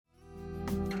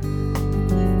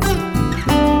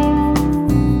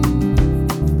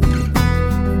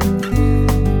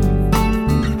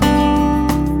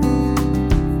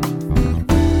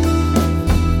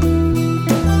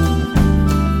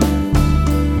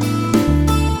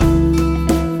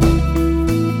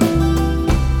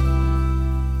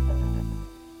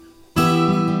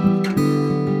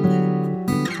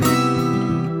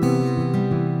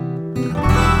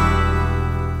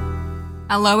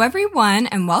Hello, everyone,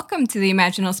 and welcome to the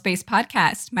Imaginal Space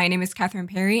Podcast. My name is Katherine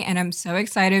Perry, and I'm so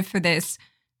excited for this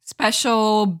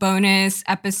special bonus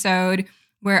episode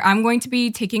where I'm going to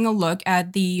be taking a look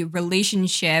at the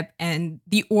relationship and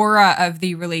the aura of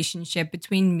the relationship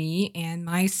between me and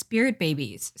my spirit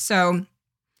babies. So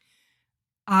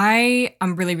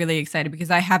I'm really, really excited because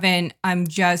I'm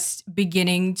just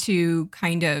beginning to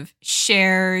kind of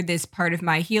share this part of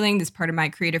my healing, this part of my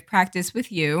creative practice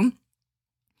with you.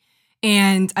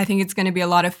 And I think it's going to be a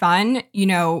lot of fun. You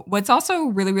know, what's also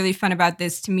really, really fun about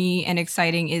this to me and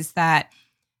exciting is that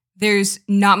there's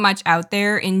not much out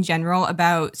there in general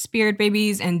about spirit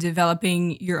babies and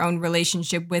developing your own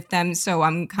relationship with them. So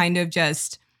I'm kind of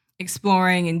just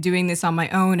exploring and doing this on my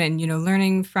own and, you know,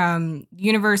 learning from the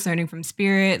universe, learning from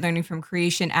spirit, learning from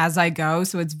creation as I go.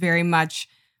 So it's very much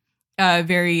a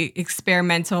very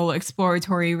experimental,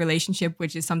 exploratory relationship,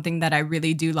 which is something that I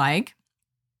really do like.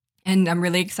 And I'm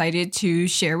really excited to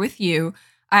share with you.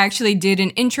 I actually did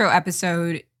an intro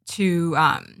episode to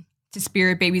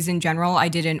spirit babies in general. I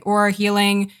did an aura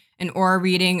healing, an aura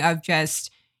reading of just,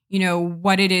 you know,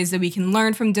 what it is that we can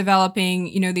learn from developing,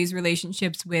 you know, these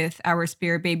relationships with our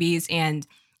spirit babies. And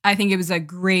I think it was a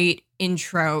great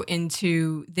intro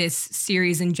into this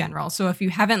series in general. So if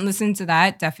you haven't listened to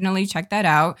that, definitely check that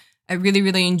out. I really,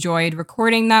 really enjoyed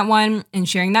recording that one and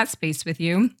sharing that space with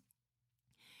you.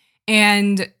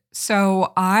 And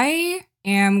so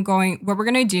what we're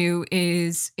going to do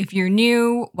is, if you're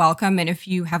new, welcome. And if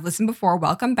you have listened before,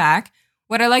 welcome back.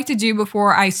 What I like to do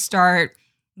before I start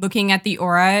looking at the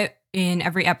aura in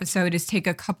every episode is take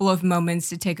a couple of moments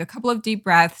to take a couple of deep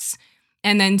breaths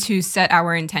and then to set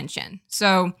our intention.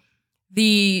 So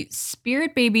the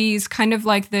spirit babies, kind of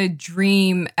like the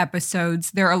dream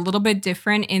episodes, they're a little bit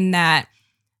different in that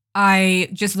I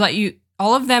just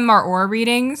all of them are aura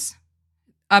readings.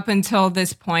 Up until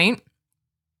this point,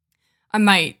 I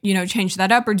might, you know, change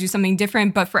that up or do something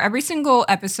different. But for every single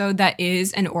episode that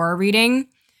is an aura reading,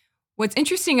 what's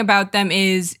interesting about them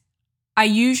is I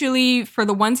usually, for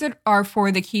the ones that are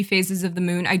for the key phases of the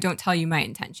moon, I don't tell you my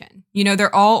intention. You know,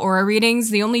 they're all aura readings.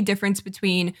 The only difference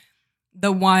between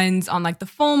the ones on like the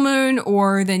full moon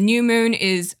or the new moon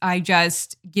is I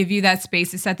just give you that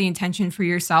space to set the intention for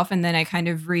yourself. And then I kind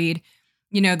of read,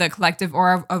 you know, the collective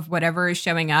aura of whatever is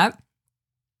showing up.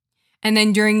 And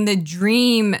then during the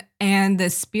dream and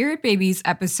the spirit babies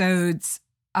episodes,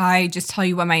 I just tell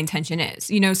you what my intention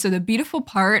is. You know, so the beautiful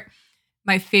part,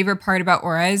 my favorite part about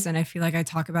auras, and I feel like I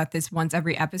talk about this once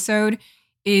every episode,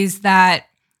 is that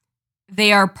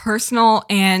they are personal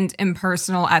and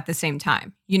impersonal at the same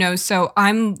time. You know, so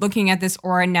I'm looking at this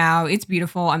aura now. It's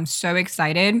beautiful. I'm so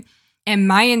excited. And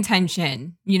my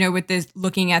intention, you know, with this,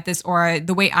 looking at this aura,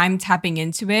 the way I'm tapping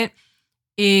into it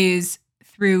is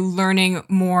through learning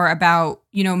more about,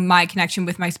 you know, my connection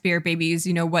with my spirit babies,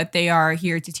 you know, what they are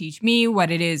here to teach me,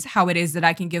 what it is, how it is that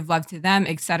I can give love to them,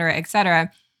 et cetera, et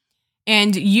cetera.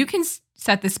 And you can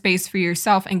set the space for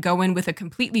yourself and go in with a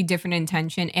completely different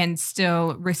intention and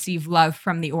still receive love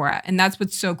from the aura. And that's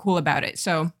what's so cool about it.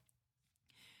 So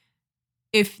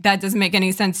if that doesn't make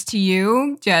any sense to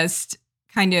you, just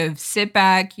kind of sit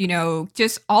back, you know,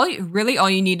 just all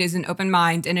you need is an open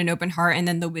mind and an open heart, and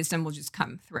then the wisdom will just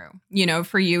come through, you know,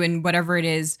 for you and whatever it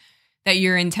is that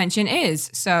your intention is.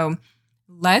 So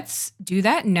let's do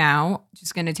that now.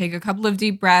 Just going to take a couple of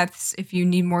deep breaths. If you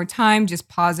need more time, just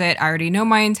pause it. I already know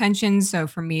my intentions. So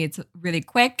for me, it's really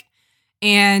quick.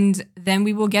 And then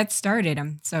we will get started.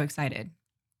 I'm so excited.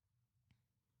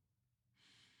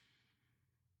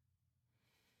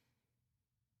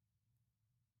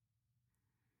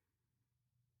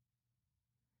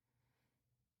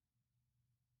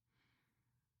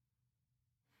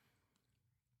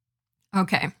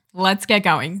 Okay, let's get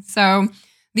going. So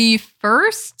the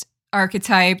first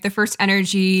archetype, the first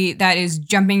energy that is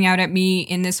jumping out at me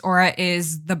in this aura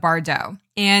is the bardo.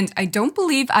 And I don't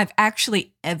believe I've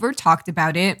actually ever talked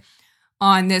about it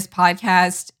on this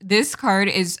podcast. This card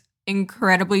is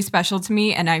incredibly special to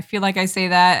me, and I feel like I say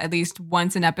that at least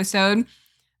once an episode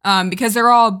because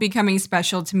they're all becoming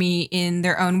special to me in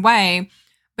their own way.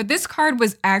 But this card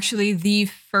was actually the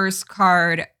first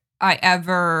card I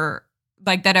ever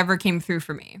like that ever came through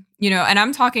for me, and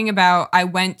I'm talking about, I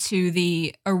went to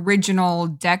the original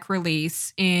deck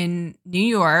release in New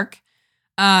York.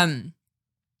 Kim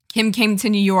came to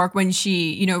New York when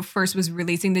she, first was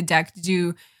releasing the deck to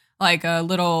do like a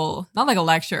little, not like a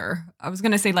lecture. I was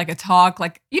going to say like a talk,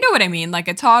 like, you know what I mean? Like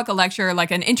a talk, a lecture,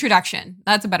 like an introduction.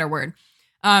 That's a better word.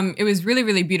 It was really,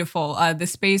 really beautiful. The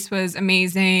space was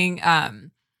amazing.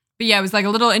 But yeah, it was like a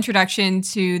little introduction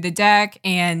to the deck,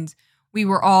 and we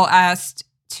were all asked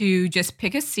to just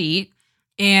pick a seat.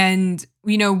 And,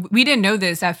 we didn't know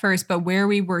this at first, but where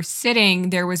we were sitting,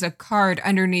 there was a card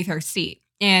underneath our seat.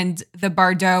 And the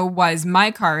bardo was my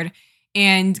card.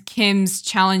 And Kim's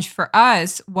challenge for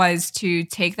us was to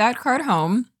take that card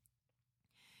home.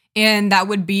 And that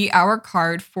would be our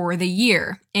card for the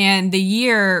year. And the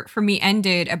year for me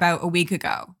ended about a week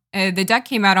ago. The deck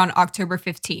came out on October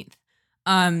 15th,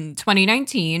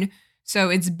 2019. So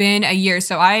it's been a year.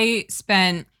 So I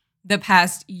spent the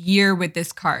past year with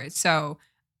this card. So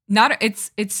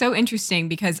it's so interesting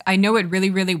because I know it really,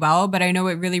 really well, but I know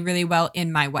it really, really well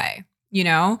in my way.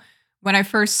 When I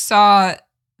first saw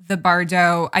the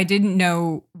bardo, I didn't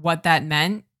know what that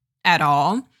meant at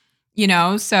all.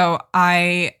 So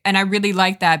I really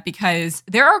like that because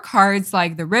there are cards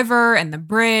like the river and the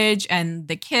bridge and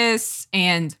the kiss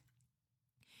and,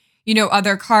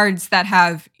 other cards that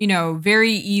have,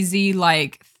 very easy,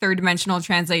 like third dimensional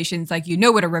translations, like,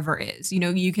 what a river is,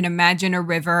 you can imagine a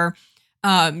river,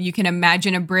 you can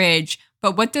imagine a bridge,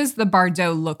 but what does the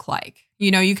bardo look like?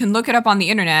 You can look it up on the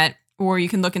internet, or you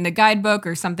can look in the guidebook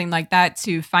or something like that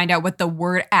to find out what the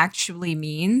word actually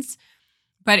means.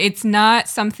 But it's not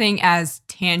something as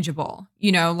tangible,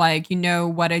 like,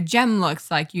 what a gem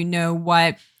looks like,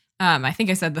 what, I think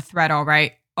I said the thread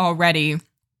already,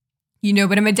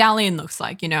 what a medallion looks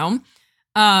like,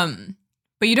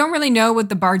 but you don't really know what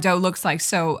the bardo looks like.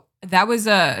 So that was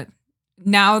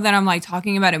now that I'm like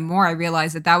talking about it more, I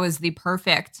realize that was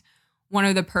one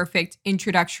of the perfect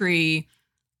introductory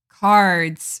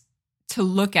cards to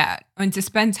look at and to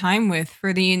spend time with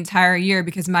for the entire year,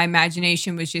 because my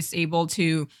imagination was just able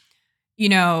to,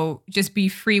 just be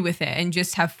free with it and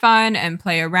just have fun and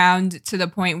play around to the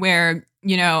point where,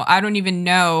 I don't even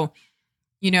know,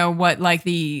 what like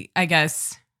the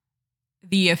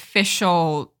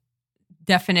official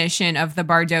definition of the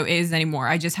bardo is anymore.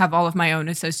 I just have all of my own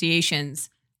associations.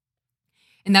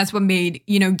 And that's what made,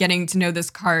 getting to know this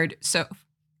card. So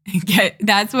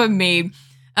that's what made,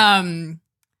 I don't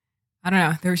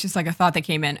know. There was just like a thought that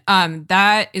came in.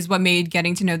 That is what made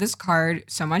getting to know this card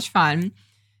so much fun.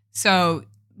 So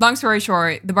long story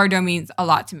short, the bardo means a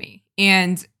lot to me.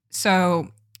 And so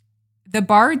the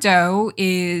bardo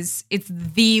it's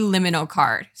the liminal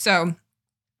card. So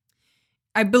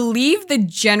I believe the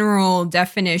general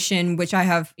definition, which I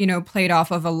have, played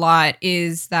off of a lot,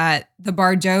 is that the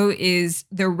bardo is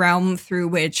the realm through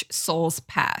which souls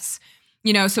pass.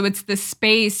 So it's the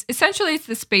space, essentially it's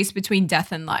the space between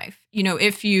death and life,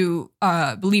 if you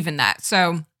believe in that.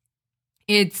 So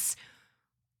it's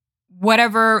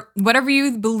whatever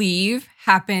you believe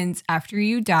happens after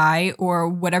you die, or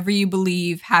whatever you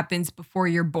believe happens before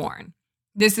you're born.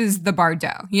 This is the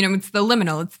bardo, it's the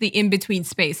liminal, it's the in-between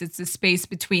space. It's the space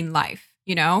between life,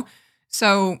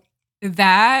 So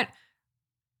that's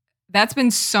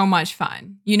been so much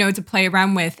fun, to play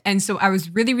around with. And so I was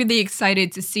really, really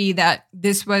excited to see that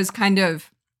this was kind of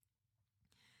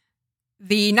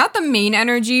not the main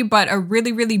energy, but a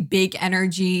really, really big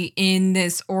energy in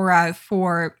this aura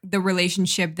for the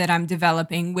relationship that I'm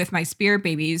developing with my spirit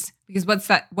babies. Because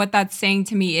what that's saying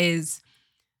to me is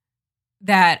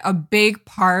that a big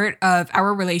part of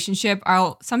our relationship,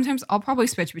 I'll probably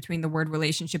switch between the word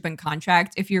relationship and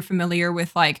contract. If you're familiar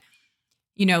with like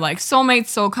soulmates,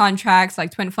 soul contracts, like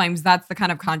twin flames, that's the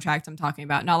kind of contract I'm talking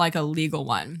about, not like a legal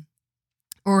one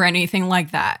or anything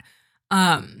like that.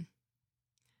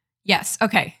 Yes.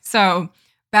 Okay. So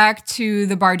back to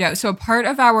the bardo. So a part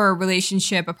of our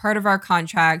relationship, a part of our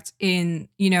contract in,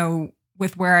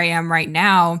 with where I am right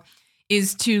now,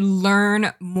 is to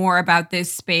learn more about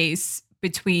this space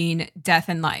between death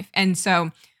and life. And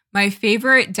so my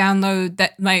favorite download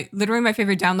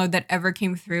that ever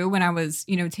came through when I was,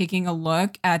 taking a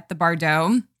look at the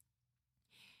bardo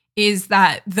is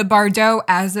that the bardo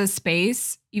as a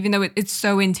space, even though it's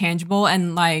so intangible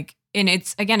and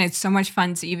it's so much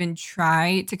fun to even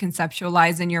try to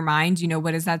conceptualize in your mind,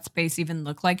 what does that space even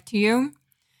look like to you?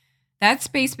 That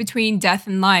space between death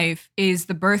and life is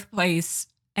the birthplace.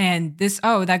 And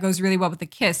that goes really well with the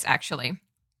kiss, actually.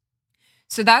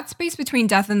 So that space between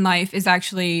death and life is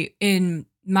actually, in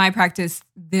my practice,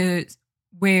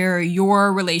 where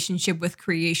your relationship with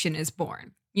creation is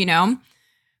born,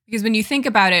 Because when you think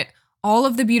about it, all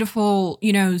of the beautiful,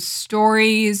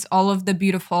 stories, all of the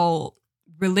beautiful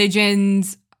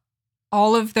religions,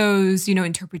 all of those,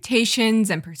 interpretations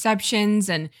and perceptions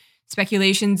and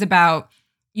speculations about,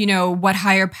 what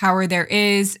higher power there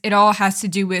is. It all has to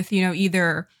do with,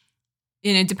 either,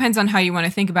 and it depends on how you want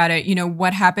to think about it,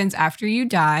 what happens after you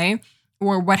die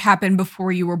or what happened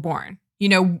before you were born,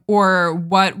 or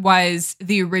what was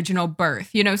the original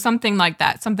birth, something like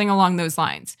that, something along those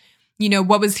lines.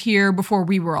 What was here before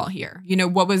we were all here?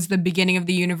 What was the beginning of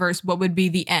the universe? What would be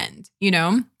the end?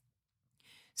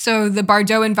 So the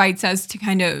bardo invites us to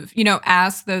kind of,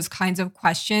 ask those kinds of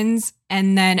questions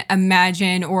and then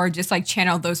imagine or just like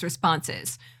channel those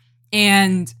responses.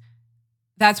 And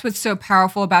that's what's so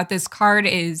powerful about this card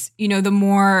is, the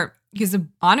more, because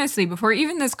honestly, before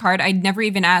even this card, I'd never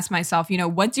even asked myself,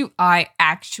 what do I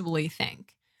actually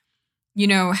think,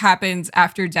 happens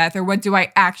after death, or what do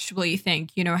I actually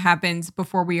think, happens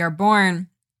before we are born?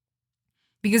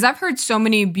 Because I've heard so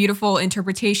many beautiful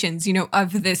interpretations,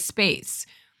 of this space,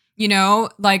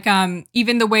 like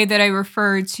even the way that I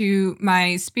refer to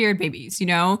my spirit babies,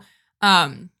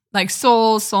 like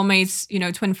souls,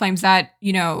 soulmates, twin flames, that,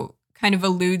 kind of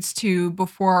alludes to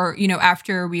before,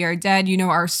 after we are dead,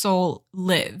 our soul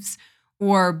lives,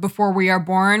 or before we are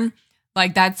born,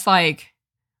 like that's like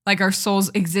our souls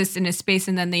exist in a space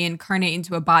and then they incarnate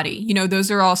into a body.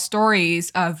 Those are all stories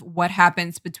of what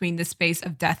happens between the space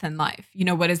of death and life.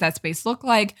 What does that space look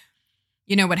like?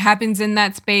 What happens in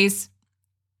that space?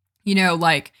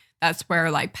 Like that's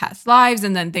where like past lives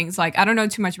and then things like, I don't know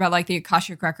too much about like the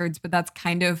Akashic records, but that's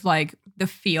kind of like the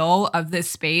feel of this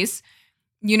space.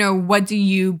 What do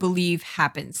you believe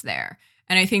happens there?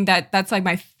 And I think that that's like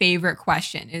my favorite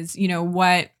question is,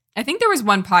 what, I think there was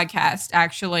one podcast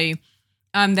actually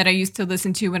that I used to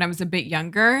listen to when I was a bit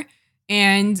younger.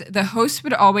 And the host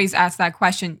would always ask that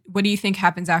question, what do you think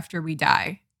happens after we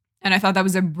die? And I thought that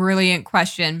was a brilliant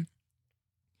question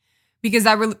because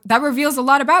that reveals a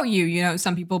lot about you.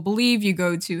 Some people believe you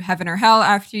go to heaven or hell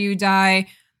after you die.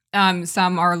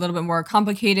 Some are a little bit more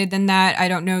complicated than that. I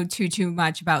don't know too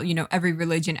much about, every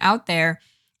religion out there.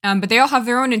 But they all have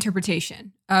their own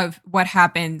interpretation of what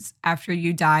happens after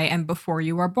you die and before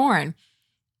you are born.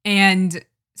 And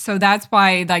so that's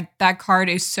why like that card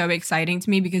is so exciting to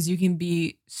me because you can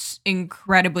be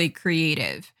incredibly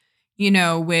creative,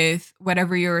 with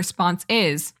whatever your response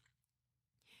is.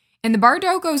 And the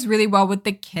bardo goes really well with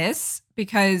the kiss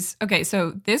because, okay,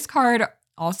 so this card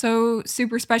also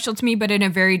super special to me, but in a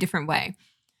very different way.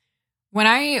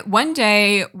 One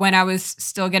day when I was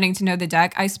still getting to know the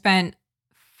deck, I spent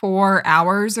 4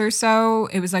 hours or so.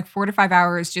 It was like 4 to 5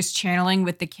 hours just channeling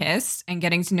with the kiss and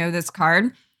getting to know this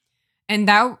card. And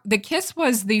that the kiss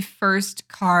was the first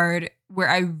card where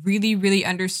I really, really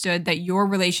understood that your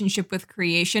relationship with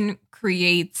creation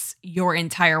creates your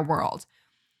entire world.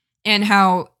 And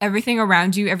how everything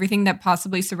around you, everything that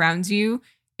possibly surrounds you,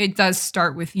 it does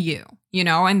start with you,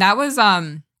 And that was,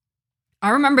 I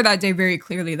remember that day very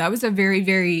clearly. That was a very,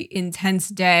 very intense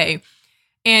day.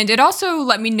 And it also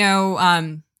let me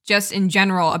know, just in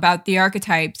general about the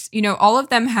archetypes, all of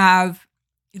them have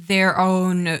their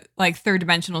own like third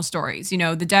dimensional stories.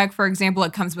 The deck, for example,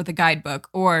 it comes with a guidebook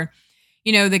or,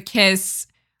 the kiss,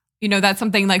 that's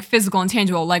something like physical and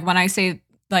tangible. Like when I say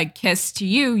like kiss to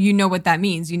you, you know what that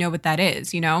means. You know what that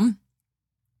is,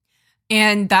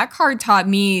 And that card taught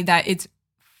me that it's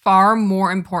far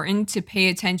more important to pay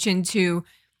attention to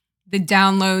the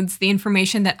downloads, the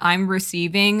information that I'm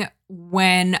receiving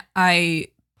when I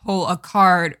pull a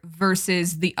card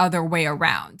versus the other way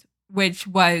around, which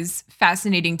was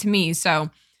fascinating to me. So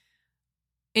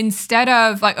instead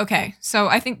of like, okay, so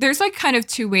I think there's like kind of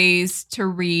two ways to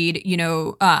read,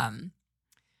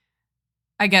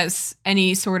 I guess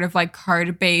any sort of like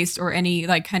card based or any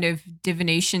like kind of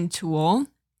divination tool.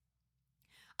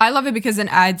 I love it because it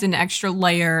adds an extra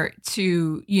layer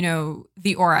to,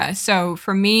 the aura. So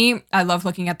for me, I love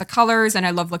looking at the colors and I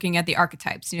love looking at the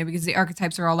archetypes, because the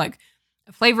archetypes are all like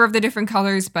a flavor of the different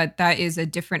colors, but that is a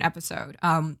different episode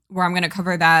where I'm going to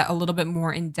cover that a little bit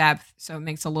more in depth. So it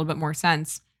makes a little bit more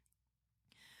sense.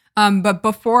 But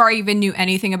before I even knew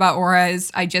anything about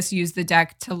auras, I just used the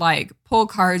deck to like pull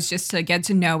cards just to get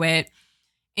to know it.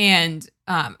 And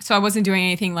so I wasn't doing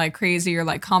anything like crazy or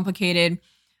like complicated.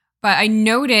 But I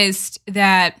noticed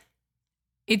that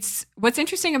what's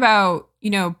interesting about,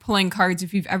 pulling cards,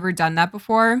 if you've ever done that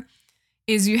before,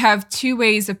 is you have two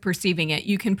ways of perceiving it.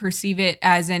 You can perceive it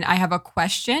as in, I have a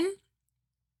question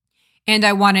and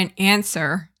I want an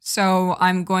answer. So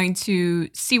I'm going to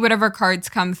see whatever cards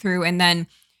come through and then,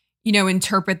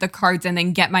 interpret the cards and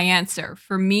then get my answer.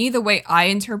 For me, the way I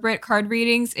interpret card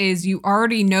readings is you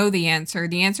already know the answer.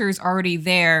 The answer is already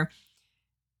there.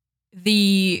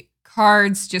 the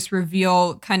cards just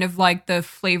reveal kind of like the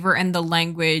flavor and the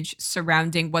language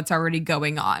surrounding what's already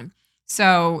going on.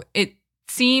 So it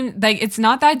seemed like it's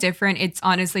not that different. It's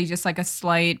honestly just like a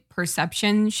slight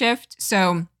perception shift.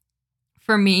 So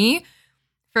for me,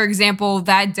 for example,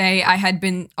 that day I had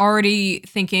been already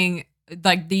thinking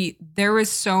like there was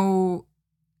so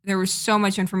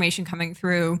much information coming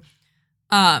through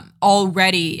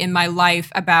already in my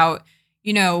life about,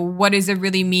 what does it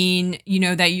really mean,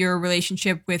 that your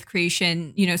relationship with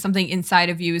creation, something inside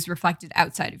of you is reflected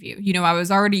outside of you. I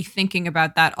was already thinking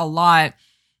about that a lot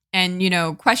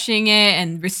and, questioning it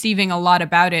and receiving a lot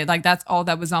about it. Like that's all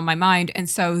that was on my mind. And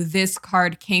so this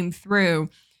card came through.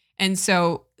 And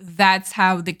so that's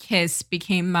how the kiss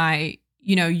became my,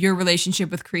 your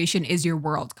relationship with creation is your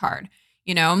world card,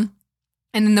 And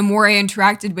then the more I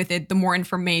interacted with it, the more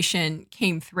information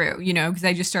came through, because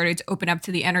I just started to open up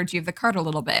to the energy of the card a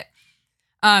little bit.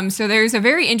 So there's a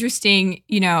very interesting,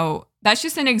 that's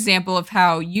just an example of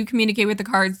how you communicate with the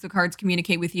cards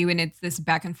communicate with you, and it's this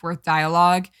back and forth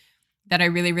dialogue that I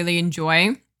really, really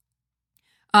enjoy.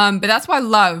 But that's why I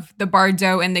love the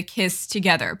bardo and the kiss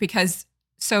together, because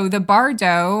so the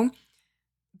bardo,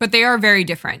 but they are very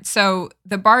different. So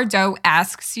the bardo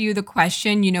asks you the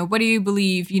question, what do you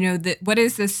believe? What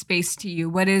is this space to you?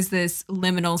 What is this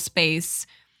liminal space?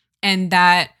 And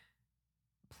that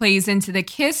plays into the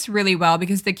kiss really well,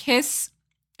 because the kiss,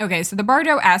 okay, so the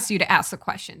bardo asks you to ask the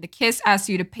question. The kiss asks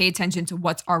you to pay attention to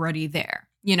what's already there,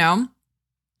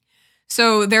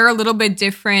 So they're a little bit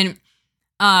different.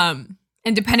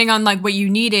 And depending on like what you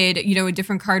needed, a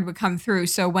different card would come through.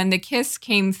 So when the kiss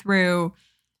came through,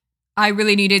 I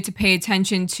really needed to pay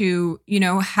attention to,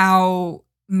 how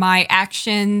my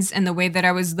actions and the way that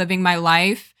I was living my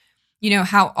life,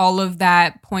 how all of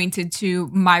that pointed to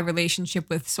my relationship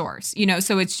with source,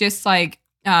 so it's just like,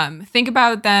 think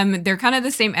about them. They're kind of the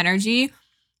same energy,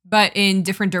 but in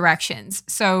different directions.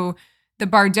 So the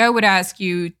bardo would ask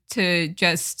you to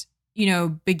just,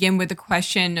 begin with the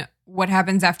question, what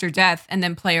happens after death, and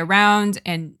then play around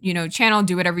and, channel,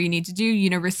 do whatever you need to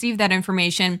do, receive that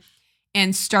information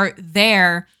and start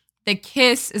there. The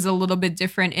kiss is a little bit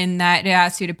different in that it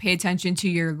asks you to pay attention to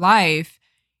your life,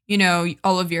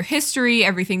 all of your history,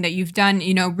 everything that you've done,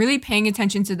 really paying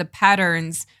attention to the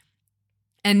patterns.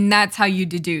 And that's how you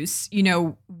deduce,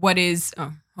 what is,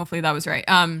 hopefully that was right.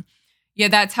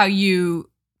 That's how you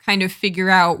kind of figure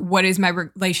out what is my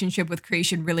relationship with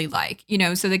creation really like,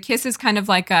 so the kiss is kind of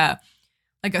like a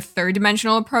third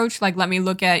dimensional approach. Like, let me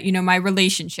look at, my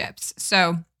relationships.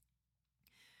 So,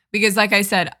 because like I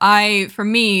said, for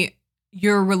me,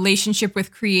 your relationship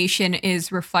with creation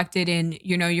is reflected in,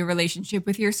 your relationship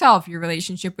with yourself, your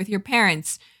relationship with your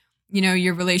parents,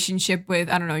 your relationship with,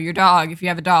 I don't know, your dog, if you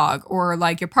have a dog, or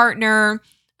like your partner.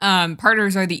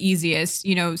 Partners are the easiest,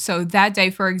 so that day,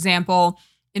 for example,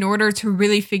 in order to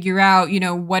really figure out,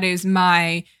 what is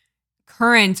my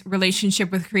current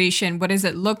relationship with creation, what does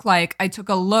it look like? I took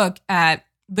a look at,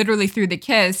 literally through the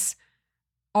kiss,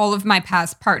 all of my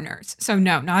past partners. So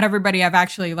no, not everybody I've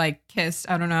actually like kissed.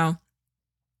 I don't know.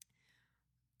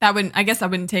 I guess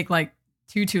that wouldn't take like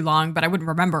too long, but I wouldn't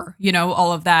remember,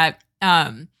 all of that.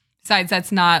 Besides,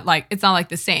 it's not like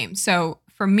the same. So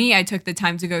for me, I took the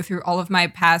time to go through all of my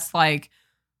past, like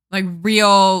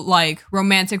real, like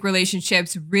romantic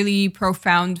relationships, really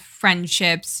profound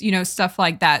friendships, stuff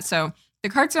like that. So the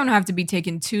cards don't have to be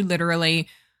taken too literally.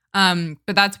 But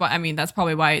that's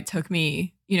probably why it took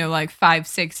me, like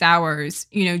 5-6 hours,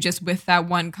 just with that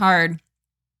one card.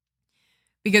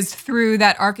 Because through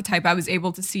that archetype, I was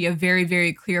able to see a very,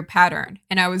 very clear pattern.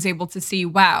 And I was able to see,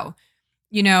 wow,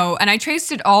 and I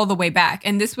traced it all the way back.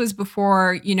 And this was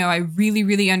before, I really,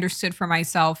 really understood for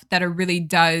myself that it really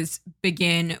does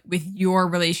begin with your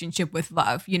relationship with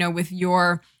love, with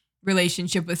your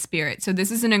relationship with spirit. So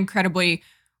this is an incredibly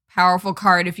powerful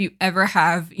card if you ever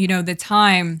have, the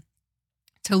time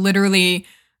to literally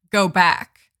go back,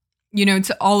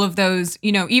 to all of those,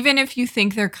 even if you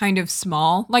think they're kind of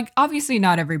small, like obviously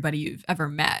not everybody you've ever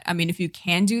met. I mean, if you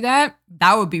can do that,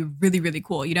 that would be really, really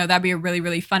cool. That'd be a really,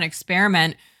 really fun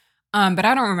experiment. But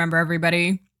I don't remember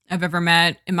everybody I've ever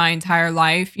met in my entire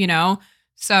life,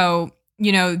 So,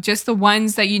 just the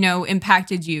ones that,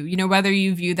 impacted you, whether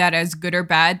you view that as good or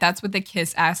bad, that's what the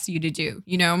kiss asks you to do,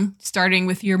 starting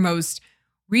with your most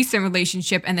recent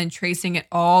relationship and then tracing it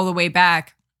all the way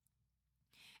back.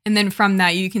 And then from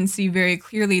that, you can see very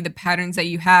clearly the patterns that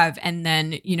you have. And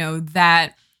then,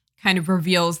 that kind of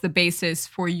reveals the basis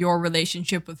for your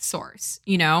relationship with source,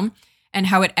 and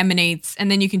how it emanates.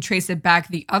 And then you can trace it back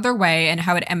the other way and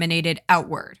how it emanated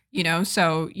outward,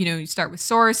 So, you start with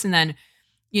source and then,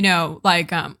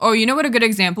 Oh, you know what a good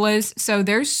example is? So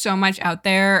there's so much out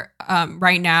there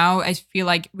right now. I feel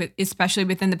like, especially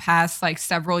within the past like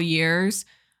several years,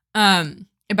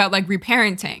 about like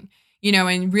reparenting,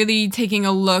 and really taking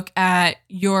a look at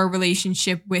your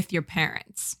relationship with your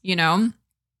parents,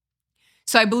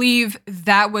 So I believe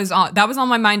that was on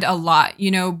my mind a lot,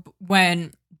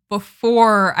 when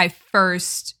before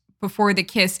before the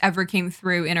kiss ever came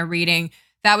through in a reading,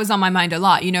 that was on my mind a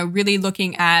lot, really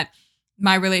looking at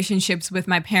my relationships with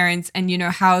my parents and,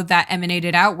 how that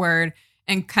emanated outward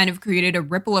and kind of created a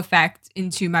ripple effect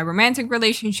into my romantic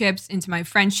relationships, into my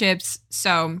friendships.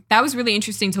 So that was really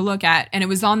interesting to look at. And it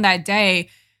was on that day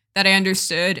that I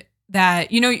understood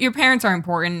that, your parents are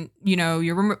important,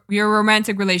 your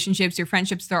romantic relationships, your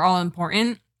friendships, they're all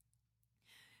important,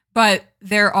 but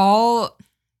they're all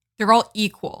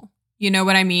equal. You know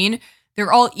what I mean?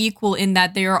 They're all equal in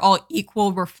that they are all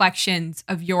equal reflections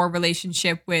of your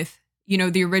relationship with,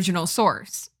 the original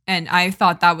source. And I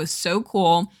thought that was so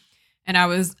cool. And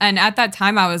at that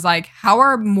time I was like, how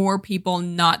are more people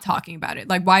not talking about it?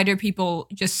 Like, why do people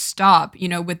just stop,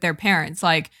 with their parents?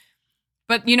 Like,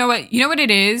 but you know what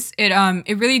it is?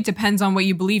 It really depends on what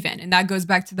you believe in. And that goes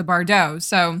back to the bardo.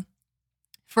 So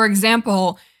for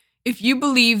example, if you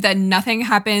believe that nothing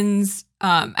happens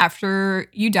after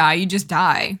you die, you just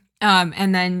die.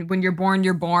 And then when you're born,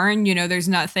 there's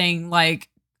nothing like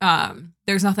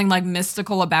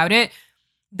mystical about it.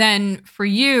 Then for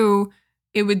you,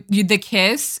 the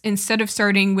kiss, instead of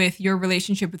starting with your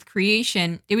relationship with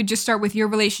creation, it would just start with your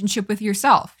relationship with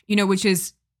yourself, which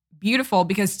is beautiful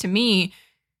because to me,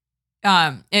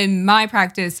 in my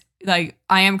practice, like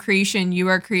I am creation, you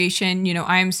are creation,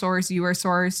 I am source, you are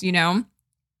source,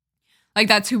 like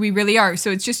that's who we really are.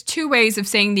 So it's just two ways of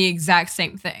saying the exact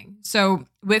same thing. So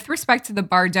with respect to the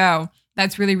bardo,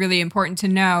 that's really, really important to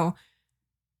know.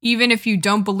 Even if you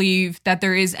don't believe that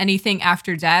there is anything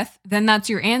after death, then that's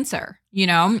your answer.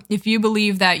 If you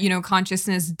believe that,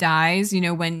 consciousness dies,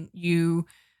 when you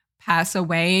pass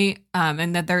away,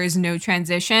 and that there is no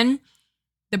transition,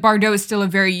 the bardo is still a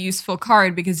very useful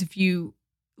card because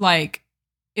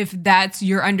if that's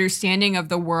your understanding of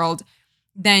the world,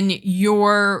 then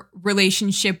your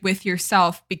relationship with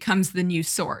yourself becomes the new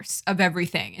source of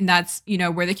everything. And that's,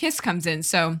 where the kiss comes in.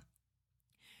 So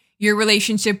your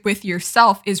relationship with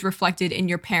yourself is reflected in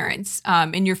your parents,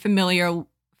 in your familial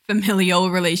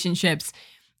relationships,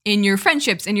 in your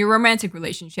friendships, in your romantic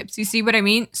relationships. You see what I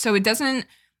mean? So it doesn't,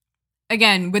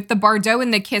 again, with the bardo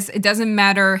and the kiss, it doesn't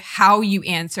matter how you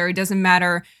answer. It doesn't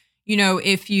matter,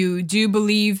 if you do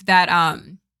believe that,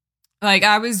 like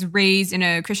I was raised in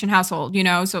a Christian household,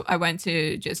 so I went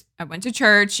to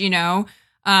church,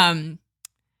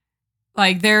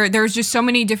 like there's just so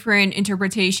many different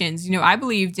interpretations. I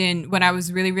believed in when I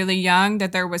was really, really young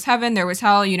that there was heaven, there was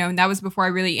hell, and that was before I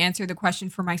really answered the question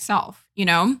for myself,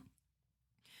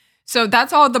 So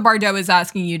that's all the bardo is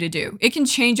asking you to do. It can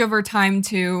change over time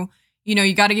too.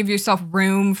 You got to give yourself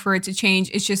room for it to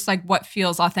change. It's just like what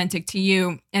feels authentic to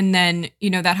you. And then,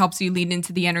 that helps you lead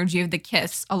into the energy of the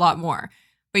kiss a lot more.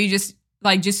 But you just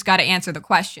got to answer the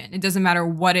question. It doesn't matter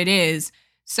what it is.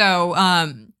 So,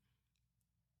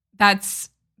 that's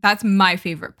my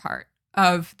favorite part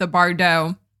of the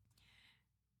bardo.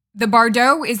 The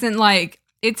bardo isn't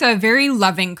it's a very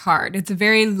loving card. It's a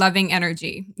very loving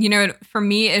energy. For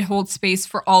me, it holds space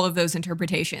for all of those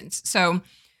interpretations. So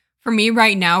for me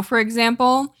right now, for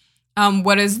example,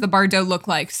 what does the bardo look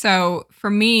like? So for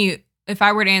me, if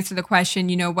I were to answer the question,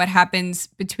 what happens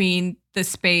between the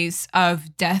space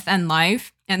of death and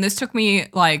life? And this took me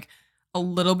a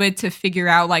little bit to figure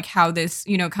out how this,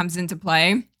 comes into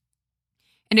play.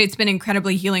 And it's been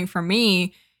incredibly healing for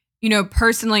me.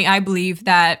 Personally, I believe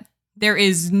that there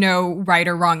is no right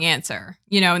or wrong answer,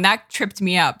 and that tripped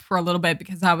me up for a little bit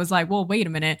because I was like, well, wait a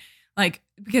minute.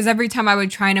 Because every time I would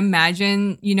try and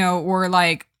imagine, or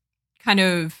kind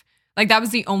of that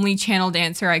was the only channeled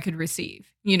answer I could receive,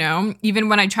 even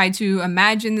when I tried to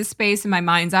imagine the space in my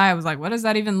mind's eye, I was like, what does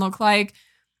that even look like?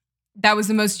 That was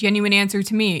the most genuine answer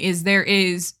to me is there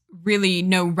is really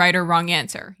no right or wrong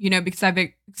answer, because I've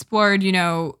explored,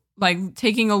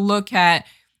 taking a look at,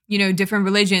 different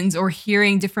religions or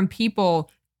hearing different people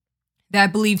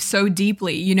that believe so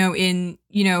deeply, in,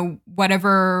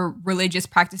 whatever religious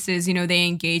practices, they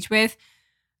engage with.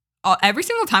 Every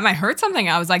single time I heard something,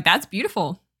 I was like, that's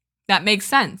beautiful. That makes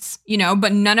sense,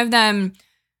 but none of them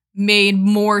made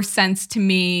more sense to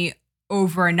me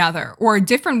over another, or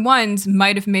different ones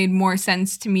might have made more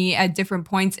sense to me at different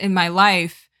points in my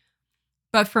life.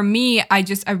 But for me,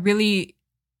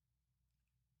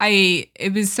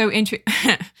 it was so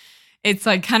interesting. It's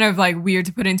kind of weird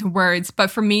to put into words,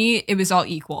 but for me, it was all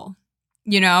equal.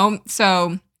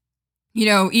 So,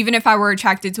 even if I were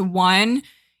attracted to one,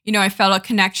 I felt a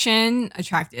connection,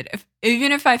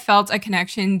 even if I felt a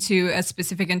connection to a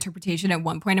specific interpretation at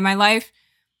one point in my life,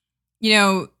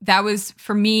 that was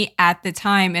for me at the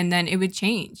time, and then it would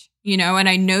change, and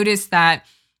I noticed that.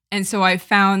 And so I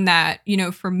found that,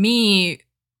 for me,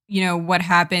 what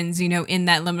happens, in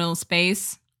that liminal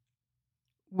space,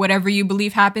 whatever you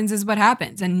believe happens is what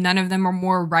happens, and none of them are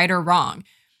more right or wrong.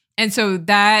 And so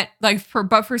that, but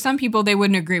for some people, they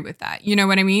wouldn't agree with that. You know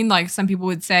what I mean? Like, some people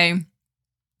would say,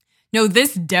 no,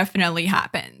 this definitely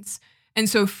happens. And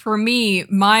so for me,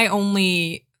 my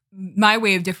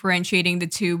way of differentiating the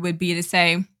two would be to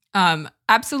say,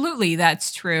 absolutely,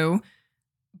 that's true,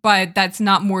 but that's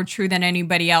not more true than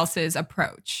anybody else's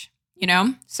approach,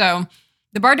 So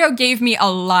the bardo gave me a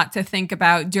lot to think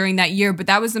about during that year, but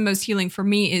that was the most healing for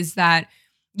me, is that,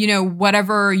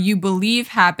 whatever you believe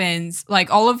happens,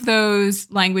 like all of those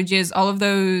languages, all of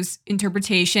those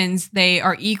interpretations, they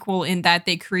are equal in that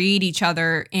they create each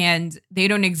other and they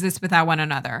don't exist without one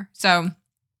another. So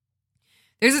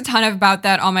there's a ton about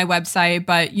that on my website,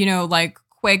 but,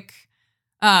 quick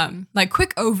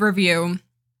overview.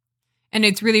 And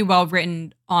it's really well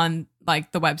written on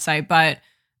the website. But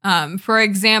for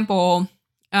example,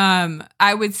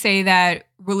 I would say that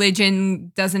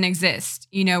religion doesn't exist,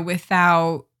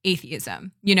 without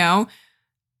atheism,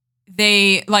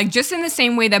 they just in the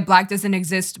same way that black doesn't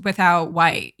exist without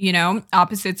white,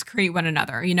 opposites create one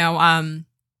another,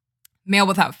 male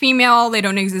without female, they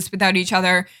don't exist without each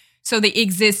other. So they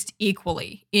exist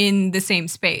equally in the same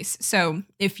space. So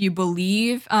if you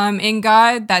believe in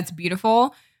God, that's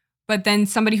beautiful. But then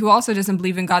somebody who also doesn't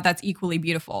believe in God, that's equally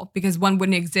beautiful, because one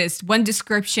wouldn't exist. One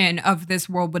description of this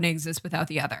world wouldn't exist without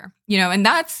the other, and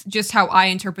that's just how I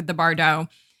interpret the bardo.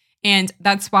 And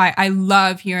that's why I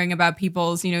love hearing about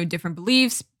people's, different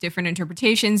beliefs, different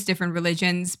interpretations, different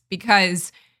religions,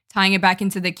 because tying it back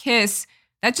into the kiss,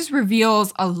 that just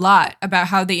reveals a lot about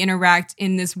how they interact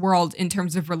in this world in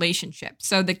terms of relationships.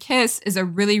 So the kiss is a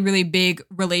really, really big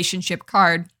relationship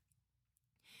card.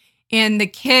 And the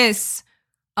kiss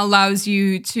allows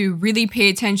you to really pay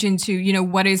attention to,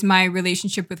 what is my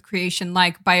relationship with creation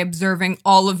like, by observing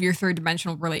all of your third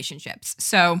dimensional relationships.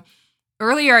 So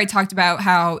earlier I talked about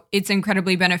how it's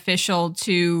incredibly beneficial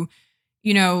to,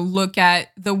 look at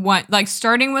the one,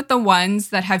 starting with the ones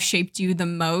that have shaped you the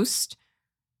most.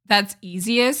 That's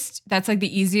easiest. That's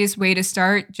the easiest way to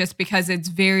start, just because it's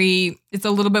a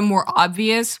little bit more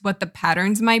obvious what the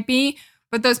patterns might be,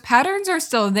 but those patterns are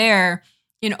still there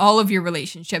in all of your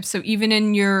relationships. So even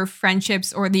in your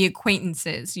friendships or the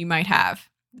acquaintances you might have,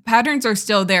 the patterns are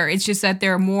still there. It's just that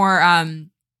they're more,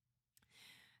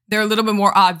 they're a little bit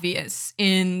more obvious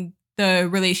in the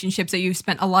relationships that you've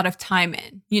spent a lot of time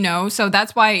in, So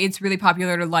that's why it's really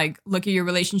popular to look at your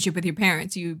relationship with your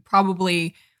parents. You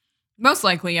probably, most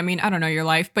likely, I don't know your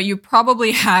life, but you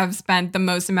probably have spent the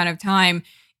most amount of time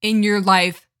in your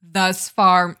life thus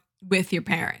far with your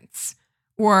parents,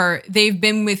 or they've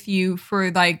been with you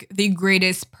for the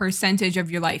greatest percentage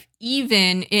of your life.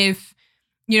 Even if,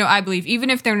 I believe, even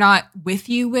if they're not with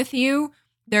you,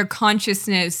 their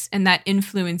consciousness and that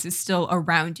influence is still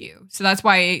around you. So that's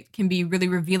why it can be really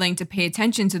revealing to pay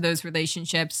attention to those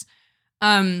relationships.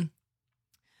 But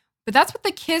that's what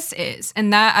the kiss is.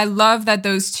 And that I love that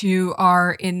those two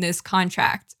are in this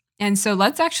contract. And so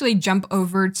let's actually jump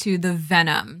over to the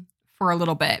venom for a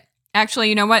little bit. Actually,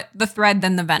 you know what? The thread,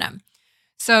 then the venom.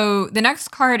 So the next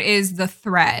card is the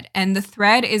thread. And the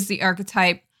thread is the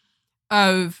archetype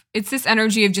of, it's this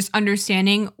energy of just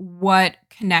understanding what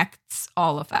connects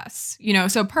all of us.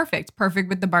 So perfect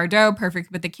with the bardo,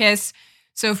 perfect with the kiss.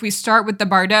 So if we start with the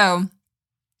bardo,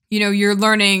 you're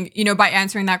learning, by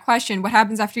answering that question, what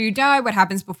happens after you die? What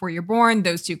happens before you're born?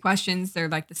 Those two questions, they're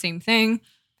the same thing.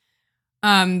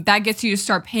 That gets you to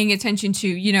start paying attention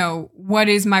to, what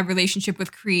is my relationship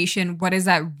with creation? What does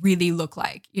that really look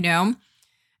like?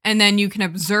 And then you can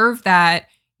observe that,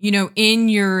 in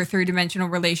your third dimensional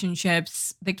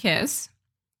relationships, the kiss.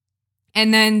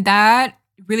 And then that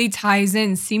really ties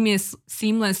in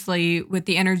seamlessly with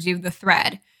the energy of the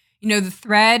thread. The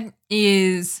thread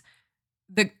is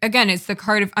it's the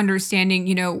card of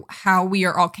understanding, how we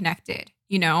are all connected,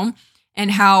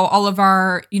 and how all of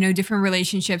our, different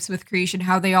relationships with creation,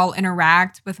 how they all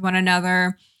interact with one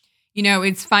another.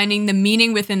 It's finding the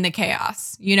meaning within the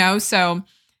chaos, So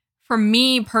for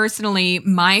me personally,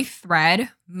 my thread,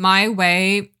 my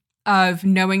way of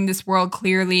knowing this world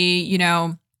clearly,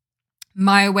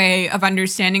 my way of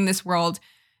understanding this world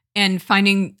and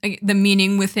finding the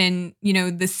meaning within,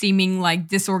 the seeming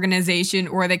disorganization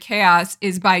or the chaos,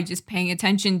 is by just paying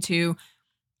attention to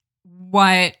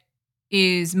what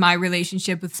is my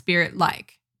relationship with spirit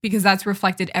like? Because that's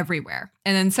reflected everywhere.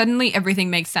 And then suddenly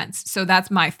everything makes sense. So that's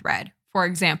my thread, for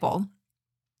example.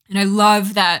 And I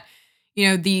love that,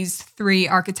 these 3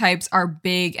 archetypes are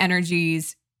big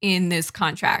energies in this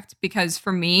contract, because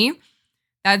for me,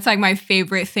 that's like my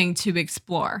favorite thing to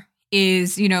explore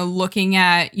is, looking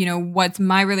at, what's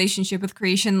my relationship with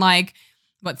creation like,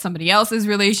 what's somebody else's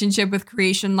relationship with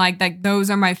creation like. Like those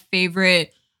are my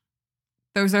favorite.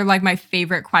 Those are like my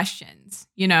favorite questions,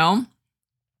 And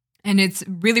it's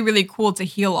really, really cool to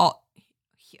heal,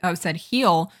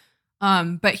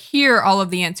 but hear all of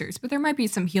the answers. But there might be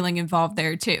some healing involved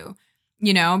there too,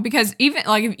 because even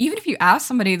if you ask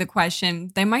somebody the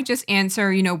question, they might just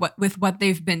answer, what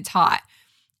they've been taught.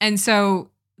 And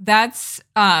so that's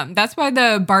why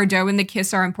the bardo and the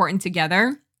kiss are important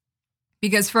together.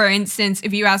 Because for instance,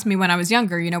 if you asked me when I was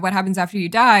younger, what happens after you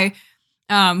die?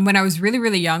 When I was really,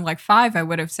 really young, like 5, I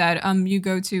would have said, you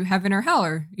go to heaven or hell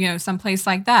or, someplace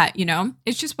like that,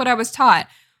 It's just what I was taught.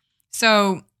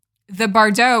 So the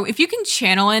bardo, if you can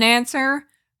channel an answer,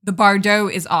 the bardo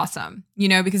is awesome,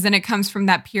 because then it comes from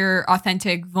that pure,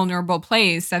 authentic, vulnerable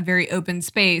place, that very open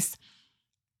space.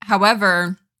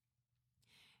 However,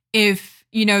 if,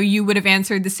 you would have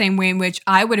answered the same way in which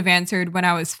I would have answered when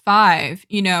I was 5,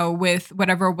 with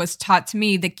whatever was taught to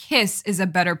me, the kiss is a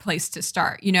better place to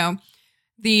start,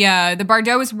 The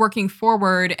bardo is working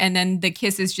forward, and then the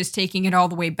kiss is just taking it all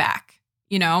the way back,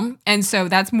 And so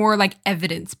that's more like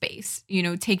evidence-based,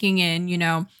 taking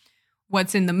in,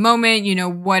 what's in the moment,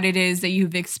 what it is that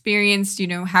you've experienced,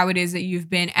 how it is that you've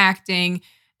been acting,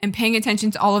 and paying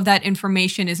attention to all of that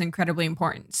information is incredibly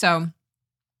important. So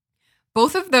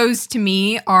both of those to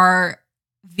me are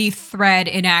the thread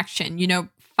in action,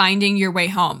 finding your way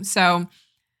home. So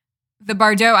the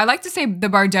bardo, I like to say the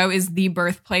bardo is the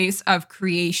birthplace of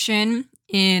creation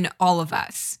in all of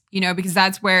us, because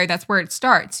that's where it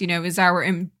starts, is our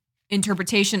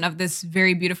interpretation of this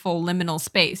very beautiful liminal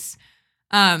space.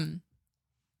 And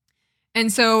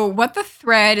so what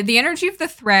the energy of the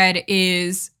thread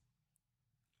is,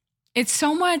 it's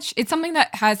something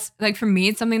that has, like for me,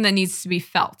 it's something that needs to be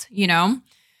felt,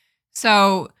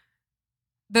 So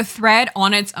the thread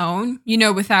on its own,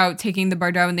 without taking the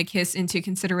bardo and the kiss into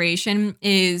consideration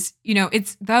is,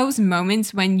 it's those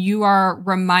moments when you are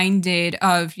reminded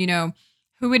of,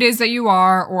 who it is that you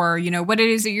are, or, what it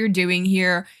is that you're doing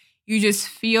here. You just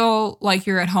feel like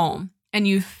you're at home and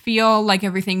you feel like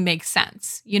everything makes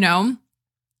sense,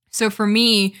 So for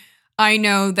me, I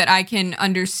know that I can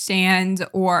understand,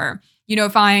 or,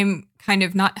 if I'm kind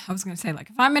of not, I was going to say, like,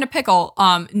 if I'm in a pickle,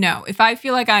 no, if I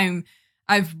feel like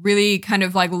I've really kind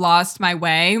of like lost my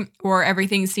way, or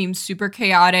everything seems super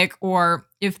chaotic, or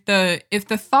if the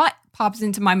thought pops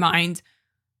into my mind,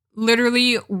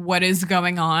 literally what is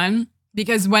going on?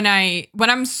 Because when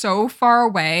I'm so far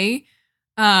away,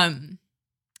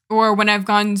 or when I've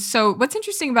gone, so what's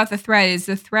interesting about the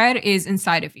thread is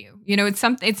inside of you. It's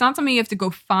not something you have to go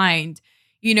find,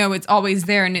 it's always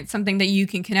there, and it's something that you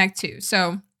can connect to.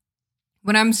 So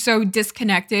when I'm so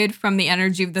disconnected from the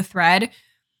energy of the thread,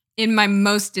 in my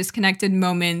most disconnected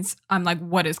moments, I'm like,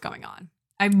 what is going on?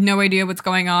 I have no idea what's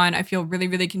going on. I feel really,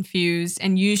 really confused.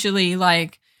 And usually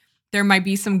like there might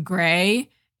be some gray,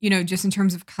 just in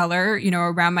terms of color,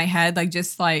 around my head,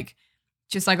 just like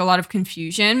a lot of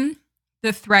confusion.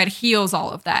 The thread heals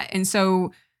all of that. And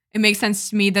so it makes sense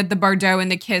to me that the bardo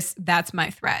and the kiss, that's my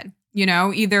thread.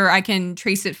 Either I can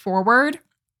trace it forward.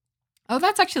 Oh,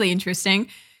 that's actually interesting.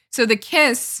 So the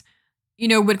kiss,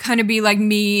 would kind of be like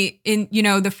me in,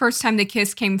 the first time the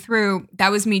kiss came through, that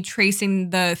was me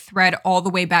tracing the thread all the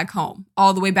way back home,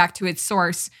 all the way back to its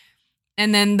source.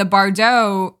 And then the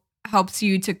bardo helps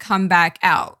you to come back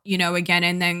out, again,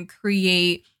 and then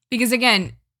create, because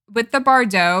again, with the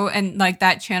bardo and like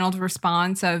that channeled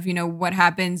response of, what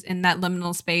happens in that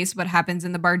liminal space, what happens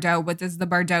in the bardo, what does the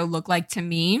bardo look like to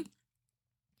me?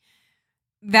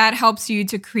 That helps you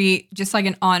to create just like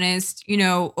an honest,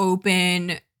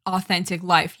 open, authentic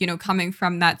life, coming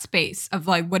from that space of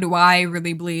like, what do I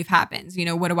really believe happens?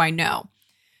 What do I know?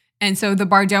 And so the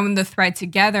bardo and the thread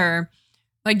together,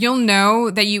 like you'll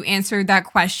know that you answered that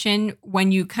question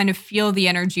when you kind of feel the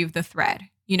energy of the thread,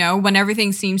 when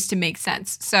everything seems to make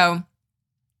sense. So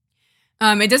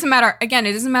it doesn't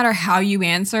matter how you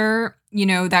answer,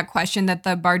 that question that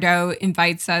the bardo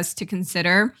invites us to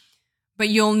consider, but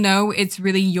you'll know it's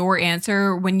really your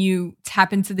answer when you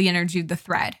tap into the energy of the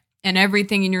thread. And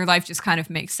everything in your life just kind of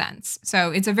makes sense. So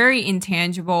it's a very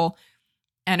intangible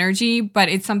energy, but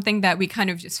it's something that we kind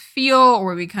of just feel,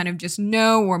 or we kind of just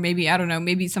know, or maybe, I don't know,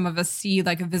 maybe some of us see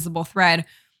like a visible thread,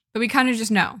 but we kind of just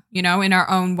know, in our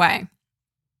own way.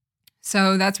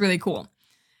 So that's really cool.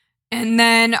 And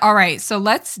then, all right, so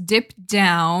let's dip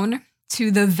down to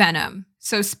the venom.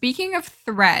 So speaking of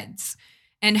threads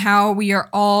and how we are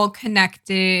all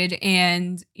connected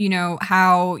and,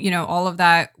 how, all of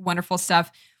that wonderful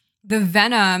stuff, the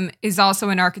venom is also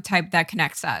an archetype that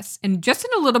connects us, and just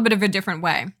in a little bit of a different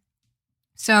way.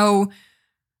 So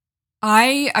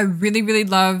I really, really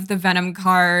love the venom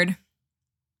card.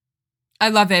 I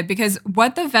love it because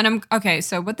what the venom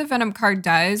card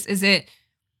does is it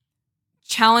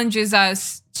challenges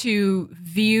us to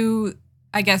view,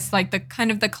 I guess, like the kind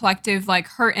of the collective like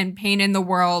hurt and pain in the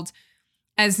world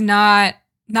as not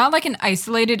like an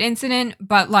isolated incident,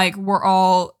 but like we're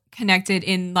all connected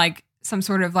in like some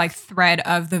sort of like thread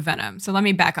of the venom. So let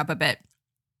me back up a bit.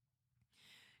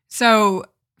 So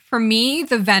for me,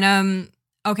 the venom,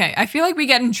 okay, I feel like we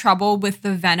get in trouble with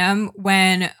the venom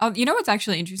when, what's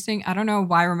actually interesting? I don't know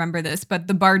why I remember this, but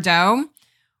the bardo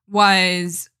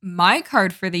was my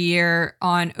card for the year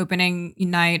on opening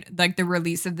night, like the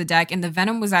release of the deck, and the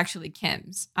venom was actually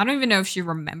Kim's. I don't even know if she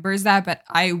remembers that, but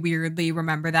I weirdly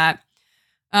remember that.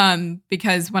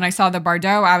 Because when I saw the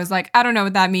bardo, I was like, I don't know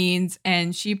what that means.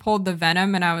 And she pulled the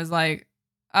venom and I was like,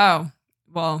 oh,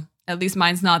 well, at least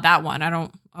mine's not that one. I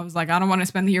was like, I don't want to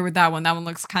spend the year with that one. That one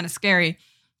looks kind of scary.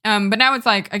 But now it's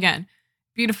like, again,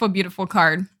 beautiful, beautiful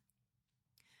card.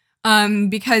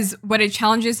 Because what it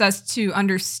challenges us to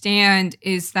understand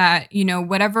is that,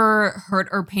 whatever hurt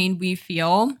or pain we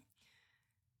feel,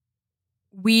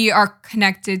 we are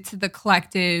connected to the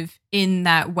collective in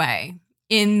that way,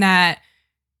 in that,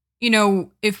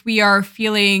 if we are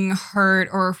feeling hurt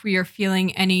or if we are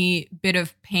feeling any bit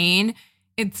of pain,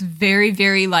 it's very,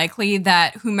 very likely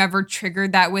that whomever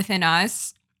triggered that within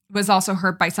us was also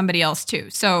hurt by somebody else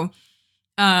too. So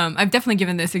I've definitely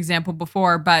given this example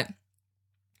before, but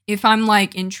if I'm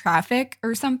like in traffic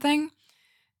or something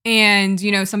and,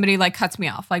 somebody like cuts me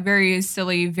off, like very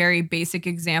silly, very basic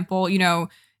example,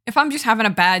 if I'm just having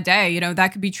a bad day,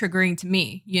 that could be triggering to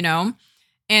me,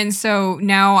 And so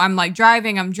now I'm like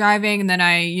driving, and then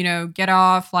I, get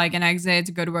off like an exit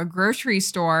to go to a grocery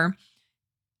store.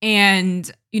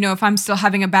 And, if I'm still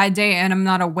having a bad day and I'm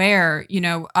not aware,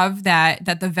 of that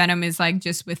the venom is like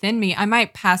just within me, I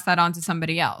might pass that on to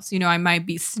somebody else. I might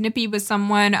be snippy with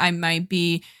someone. I might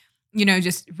be,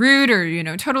 just rude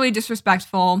or, totally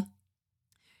disrespectful.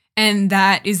 And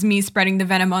that is me spreading the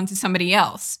venom onto somebody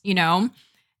else,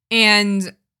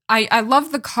 And I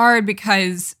love the card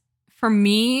because for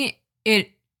me,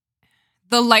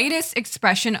 the lightest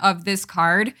expression of this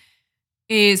card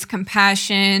is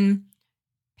compassion,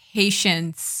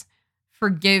 patience,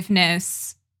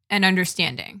 forgiveness, and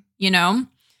understanding,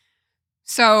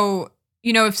 So,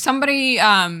 if somebody,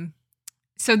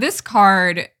 so this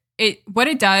card, what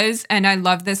it does, and I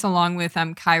love this along with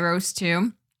kairos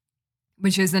too,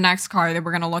 which is the next card that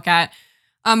we're going to look at.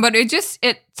 But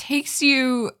it takes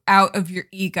you out of your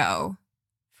ego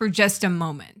for just a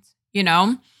moment,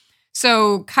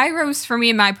 So kairos for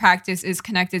me in my practice is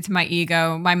connected to my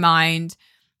ego, my mind.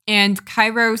 And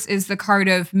kairos is the card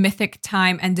of mythic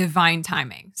time and divine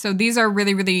timing. So these are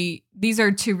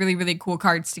two really, really cool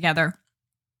cards together.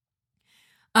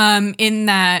 In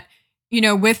that,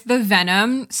 with the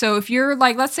venom. So if you're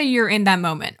like, let's say you're in that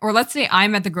moment, or let's say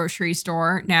I'm at the grocery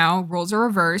store now, roles are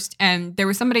reversed, and there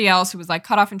was somebody else who was like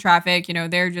cut off in traffic,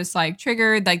 they're just like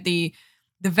triggered, like the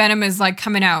venom is like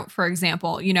coming out, for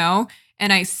example,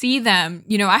 and I see them,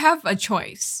 I have a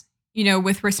choice,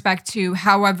 with respect to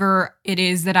however it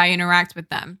is that I interact with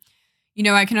them.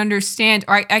 I can understand,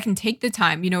 or I can take the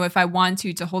time, if I want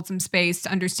to hold some space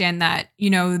to understand that,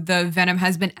 the venom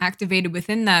has been activated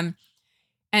within them.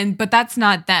 But that's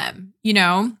not them,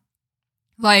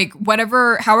 like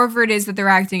however it is that they're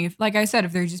acting. If, like I said,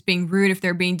 if they're just being rude, if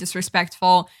they're being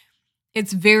disrespectful,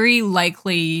 it's very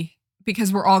likely,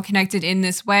 because we're all connected in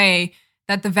this way,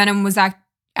 that the venom was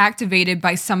activated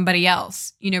by somebody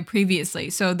else, previously.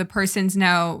 So the person's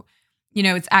now,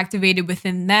 it's activated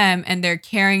within them and they're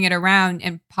carrying it around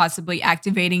and possibly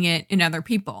activating it in other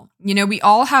people. We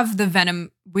all have the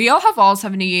venom. We all have all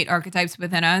 78 archetypes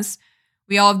within us.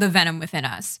 We all have the venom within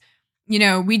us.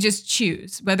 We just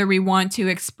choose whether we want to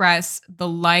express the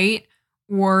light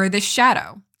or the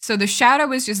shadow. So the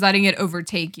shadow is just letting it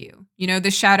overtake you.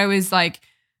 The shadow is like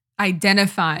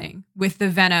identifying with the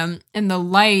venom, and the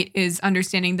light is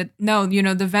understanding that no,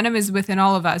 the venom is within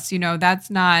all of us. That's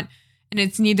not, and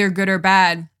it's neither good or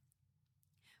bad.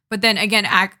 But then again,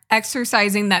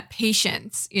 exercising that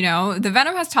patience, the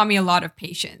venom has taught me a lot of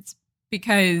patience,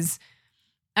 because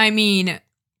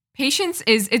patience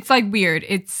it's like weird.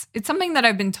 It's something that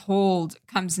I've been told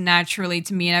comes naturally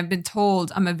to me. And I've been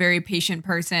told I'm a very patient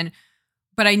person,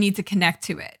 but I need to connect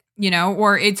to it.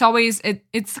 or it's always,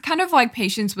 it's kind of like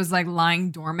patience was like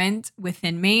lying dormant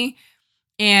within me.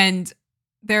 And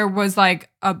there was like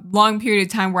a long period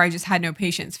of time where I just had no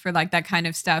patience for like that kind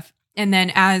of stuff. And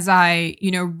then as I,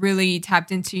 really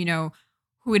tapped into,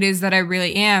 who it is that I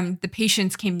really am, the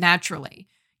patience came naturally,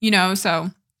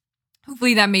 so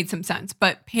hopefully that made some sense.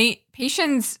 But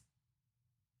patience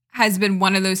has been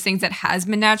one of those things that has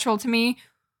been natural to me,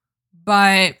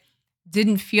 but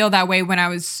didn't feel that way when I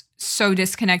was so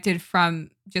disconnected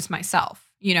from just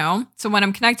myself, So when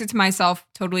I'm connected to myself,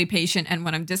 totally patient. And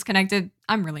when I'm disconnected,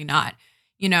 I'm really not,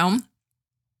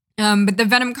 But the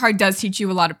Venom card does teach you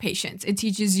a lot of patience. It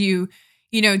teaches you,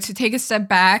 to take a step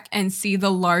back and see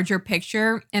the larger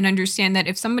picture and understand that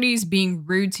if somebody's being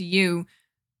rude to you,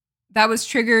 that was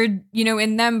triggered,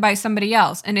 in them by somebody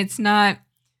else. And it's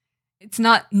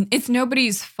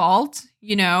nobody's fault,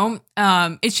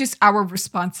 it's just our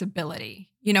responsibility,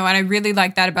 and I really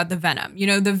like that about the Venom.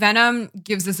 The Venom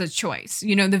gives us a choice.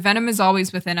 The Venom is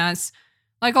always within us,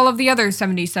 like all of the other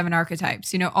 77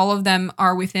 archetypes, all of them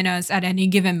are within us at any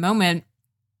given moment.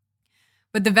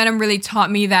 But the Venom really taught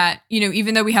me that,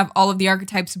 even though we have all of the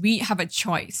archetypes, we have a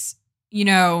choice,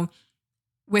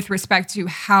 with respect to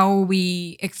how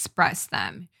we express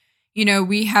them.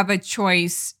 We have a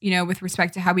choice, with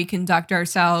respect to how we conduct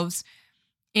ourselves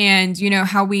and,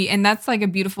 and that's like a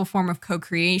beautiful form of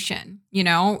co-creation.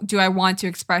 Do I want to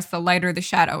express the light or the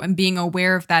shadow, and being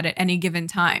aware of that at any given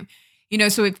time?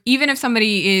 So even if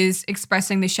somebody is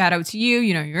expressing the shadow to you,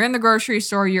 you're in the grocery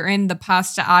store, you're in the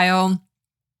pasta aisle.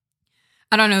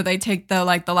 I don't know, they take the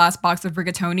last box of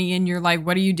rigatoni and you're like,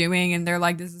 what are you doing? And they're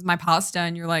like, this is my pasta.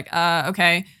 And you're like,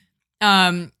 okay.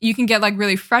 You can get like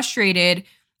really frustrated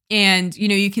and,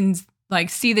 you can like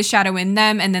see the shadow in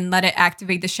them and then let it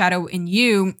activate the shadow in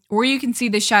you, or you can see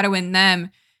the shadow in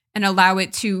them and allow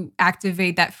it to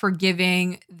activate that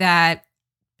forgiving, that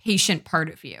patient part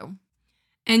of you.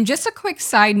 And just a quick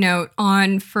side note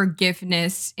on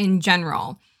forgiveness in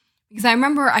general, because I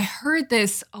remember I heard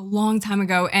this a long time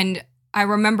ago and I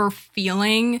remember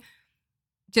feeling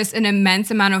just an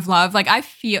immense amount of love. Like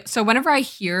so whenever I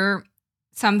hear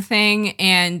something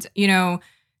and,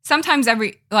 sometimes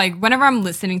whenever I'm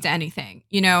listening to anything,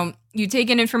 you take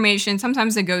in information,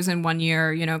 sometimes it goes in one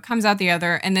ear, comes out the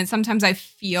other. And then sometimes I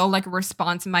feel like a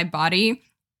response in my body.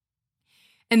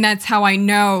 And that's how I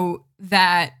know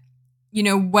that,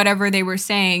 whatever they were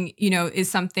saying, is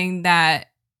something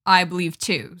that I believe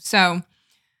too. So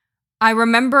I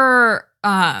remember,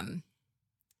 I'm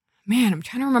trying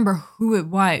to remember who it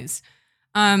was.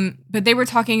 But they were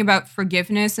talking about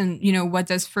forgiveness and, what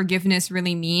does forgiveness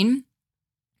really mean?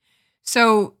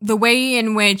 So the way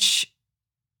in which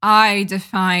I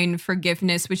define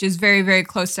forgiveness, which is very, very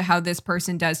close to how this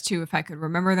person does too. If I could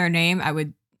remember their name, I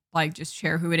would like just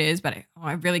share who it is, but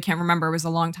I really can't remember. It was a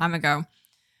long time ago.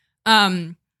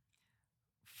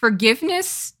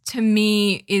 Forgiveness to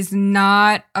me is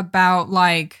not about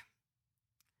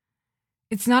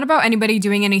it's not about anybody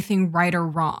doing anything right or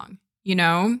wrong,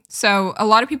 So a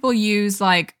lot of people use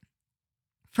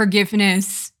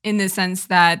forgiveness in the sense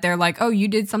that they're like, oh, you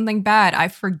did something bad, I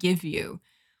forgive you.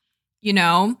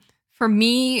 For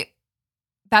me,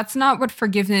 that's not what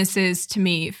forgiveness is to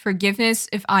me. Forgiveness,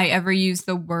 if I ever use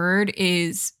the word,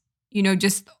 is,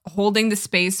 just holding the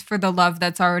space for the love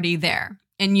that's already there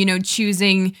and,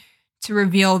 choosing to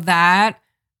reveal that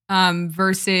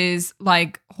versus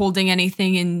holding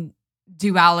anything in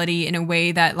duality in a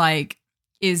way that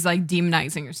is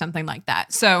demonizing or something like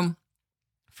that. So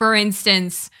for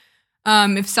instance,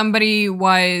 if somebody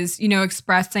was,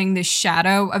 expressing the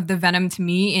shadow of the Venom to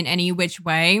me in any which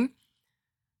way,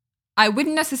 I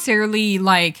wouldn't necessarily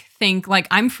think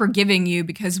I'm forgiving you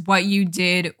because what you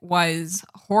did was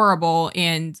horrible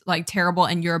and terrible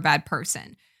and you're a bad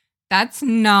person. That's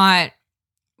not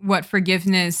what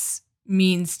forgiveness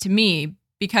means to me,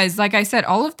 because like I said,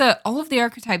 all of the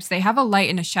archetypes, they have a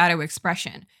light and a shadow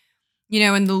expression.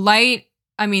 And the light,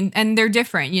 and they're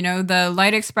different, the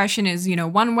light expression is,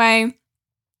 one way.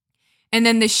 And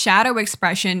then the shadow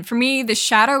expression, for me, the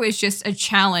shadow is just a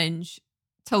challenge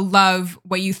to love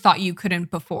what you thought you couldn't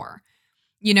before,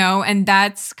 and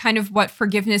that's kind of what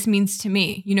forgiveness means to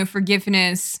me.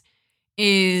 Forgiveness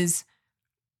is,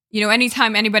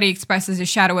 anytime anybody expresses a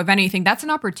shadow of anything, that's an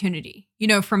opportunity,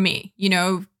 for me,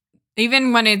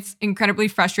 even when it's incredibly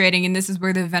frustrating. And this is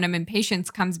where the Venom and patience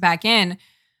comes back in.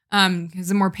 Because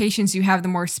the more patience you have, the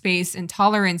more space and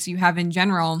tolerance you have in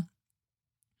general.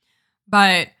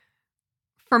 But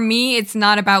for me, it's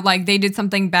not about they did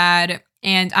something bad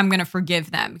and I'm going to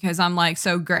forgive them because I'm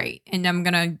so great and I'm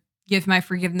going to give my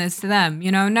forgiveness to them.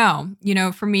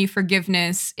 No, for me,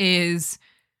 forgiveness is,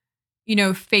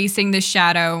 facing the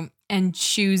shadow and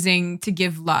choosing to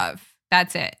give love.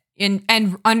 That's it.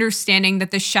 And understanding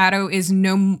that the shadow is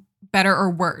no better or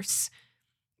worse,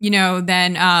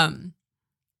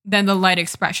 than the light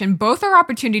expression. Both are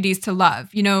opportunities to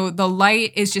love. The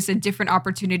light is just a different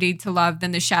opportunity to love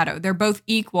than the shadow. They're both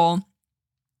equal.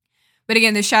 But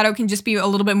again, the shadow can just be a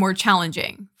little bit more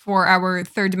challenging for our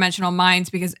third dimensional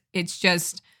minds because it's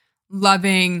just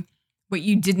loving what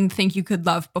you didn't think you could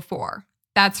love before.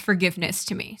 That's forgiveness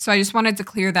to me. So I just wanted to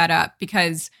clear that up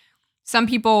because some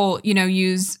people,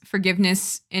 use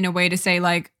forgiveness in a way to say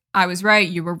like, I was right,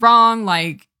 you were wrong,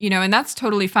 and that's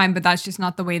totally fine, but that's just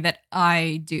not the way that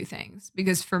I do things.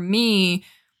 Because for me,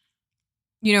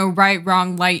 right,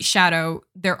 wrong, light, shadow,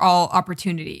 they're all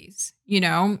opportunities,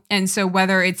 And so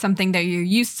whether it's something that you're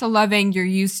used to loving, you're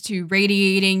used to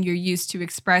radiating, you're used to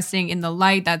expressing in the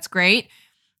light, that's great.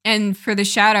 And for the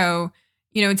shadow,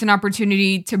 it's an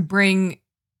opportunity to bring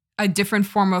a different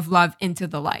form of love into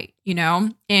the light,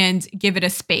 and give it a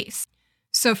space.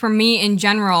 So for me in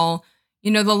general,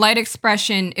 the light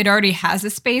expression, it already has a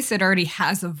space, it already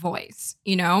has a voice,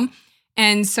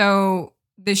 And so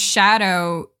the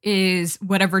shadow is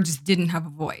whatever just didn't have a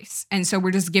voice. And so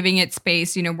we're just giving it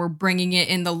space, we're bringing it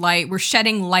in the light, we're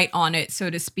shedding light on it, so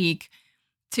to speak,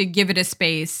 to give it a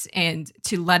space and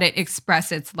to let it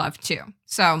express its love too.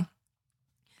 So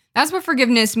that's what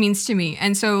forgiveness means to me.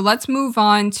 And so let's move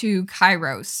on to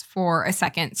kairos for a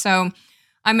second. So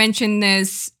I mentioned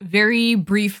this very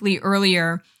briefly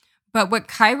earlier, but what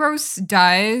kairos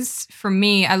does for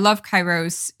me, I love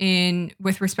kairos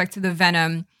with respect to the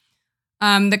venom.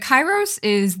 The kairos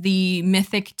is the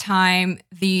mythic time,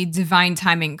 the divine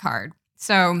timing card.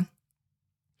 So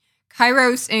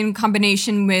kairos in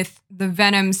combination with the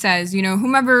venom says,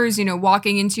 whomever is,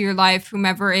 walking into your life,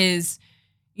 whomever is,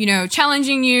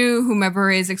 challenging you, whomever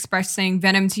is expressing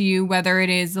venom to you, whether it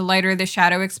is the light or the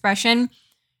shadow expression,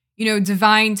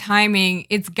 divine timing,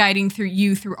 it's guiding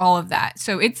through all of that.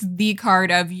 So it's the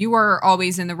card of you are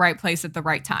always in the right place at the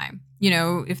right time.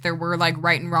 If there were like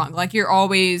right and wrong, like you're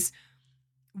always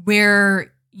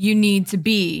where you need to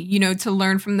be, to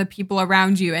learn from the people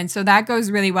around you. And so that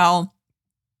goes really well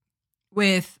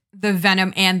with the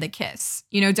venom and the kiss,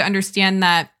 to understand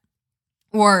that,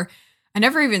 or I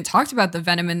never even talked about the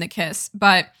venom and the kiss,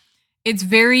 but it's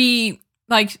very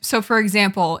so for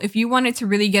example, if you wanted to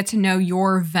really get to know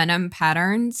your venom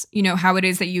patterns, how it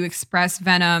is that you express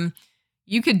venom,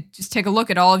 you could just take a look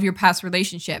at all of your past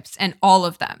relationships and all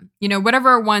of them,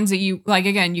 whatever ones that you like.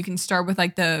 Again, you can start with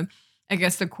the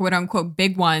quote unquote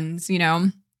big ones,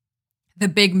 the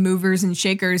big movers and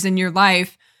shakers in your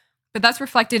life. But that's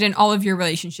reflected in all of your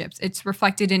relationships. It's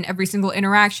reflected in every single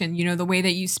interaction, the way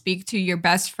that you speak to your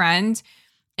best friend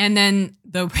and then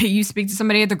the way you speak to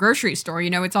somebody at the grocery store,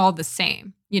 it's all the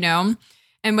same,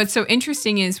 And what's so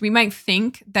interesting is we might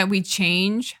think that we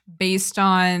change based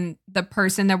on the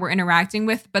person that we're interacting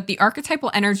with, but the archetypal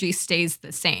energy stays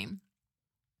the same.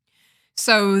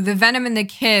 So the venom and the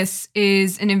kiss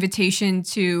is an invitation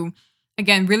to,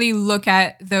 again, really look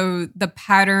at the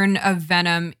pattern of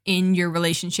venom in your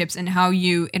relationships and how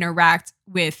you interact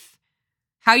with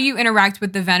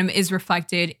the venom is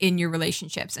reflected in your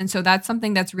relationships. And so that's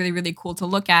something that's really, really cool to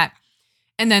look at.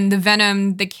 And then the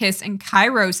venom, the kiss, and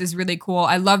kairos is really cool.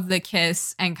 I love the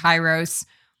kiss and kairos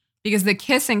because the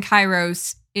kiss and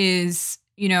kairos is,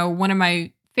 one of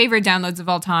my favorite downloads of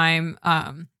all time.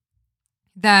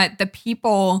 That the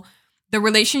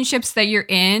relationships that you're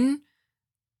in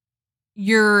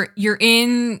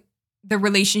the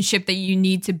relationship that you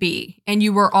need to be, and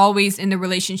you were always in the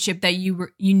relationship that you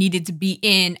needed to be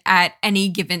in at any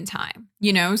given time.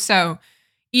 So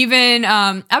even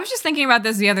I was just thinking about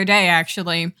this the other day.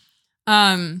 Actually,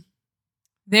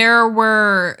 there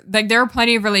were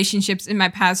plenty of relationships in my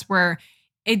past where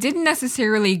it didn't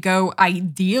necessarily go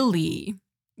ideally,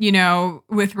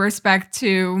 with respect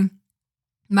to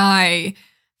my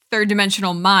third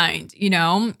dimensional mind.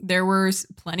 There were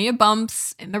plenty of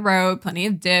bumps in the road, plenty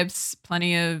of dips,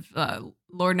 plenty of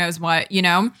Lord knows what,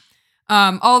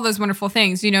 all those wonderful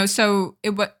things, so it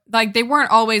was they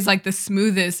weren't always the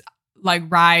smoothest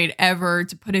ride ever,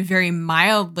 to put it very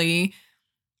mildly,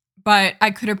 but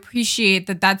I could appreciate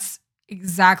that that's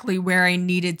exactly where I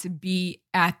needed to be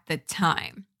at the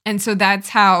time. And so that's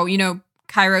how,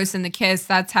 kairos and the kiss,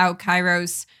 that's how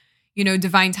kairos,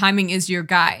 divine timing is your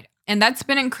guide. And that's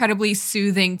been incredibly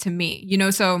soothing to me,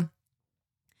 so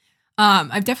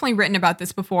I've definitely written about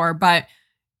this before, but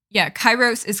yeah,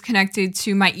 kairos is connected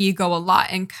to my ego a lot.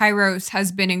 And kairos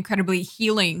has been incredibly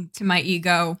healing to my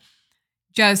ego,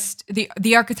 just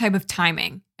the archetype of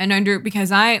timing. And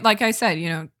because like I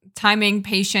said, timing,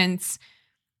 patience,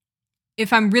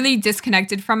 if I'm really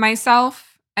disconnected from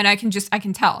myself, and I can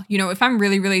tell, if I'm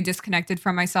really, really disconnected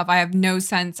from myself, I have no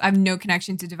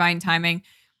connection to divine timing,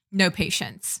 no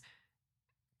patience.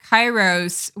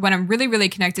 Kairos, when I'm really, really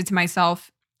connected to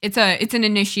myself, it's an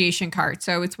initiation card.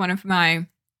 So it's one of my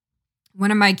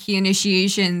key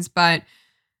initiations. But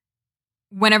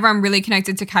whenever I'm really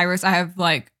connected to Kairos, I have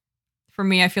for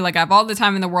me, I feel like I have all the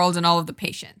time in the world and all of the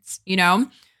patience,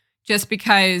 just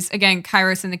because, again,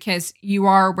 Kairos and the kiss, you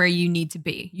are where you need to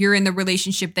be. You're in the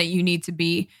relationship that you need to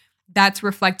be. That's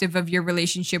reflective of your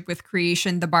relationship with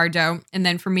creation, the bardo. And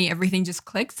then for me, everything just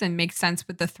clicks and makes sense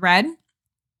with the thread.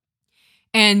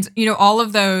 And, all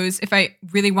of those, if I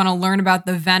really want to learn about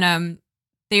the venom,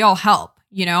 they all help,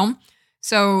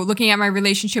 So looking at my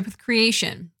relationship with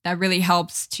creation, that really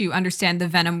helps to understand the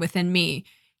venom within me.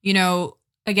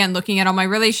 Again, looking at all my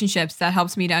relationships, that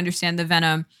helps me to understand the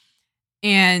venom.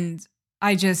 And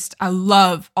I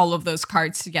love all of those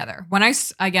cards together. When I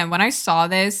saw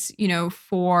this,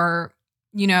 for,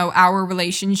 our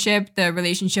relationship, the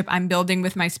relationship I'm building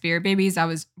with my spirit babies, I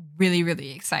was really,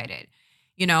 really excited,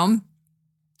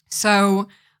 So,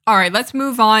 all right, let's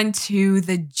move on to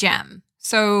the gem.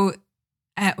 So,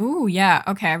 I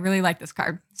really like this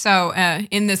card. So,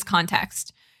 in this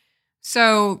context,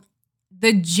 so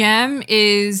the gem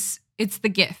it's the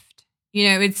gift.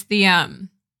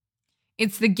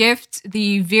 It's the gift,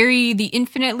 the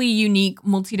infinitely unique,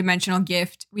 multidimensional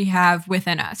gift we have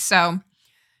within us. So,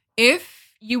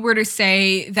 if you were to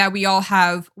say that we all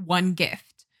have one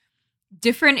gift,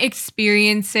 different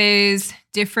experiences,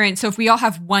 so if we all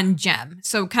have one gem,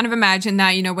 so kind of imagine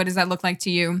that, what does that look like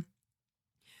to you?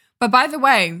 But by the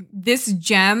way, this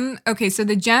gem, okay, so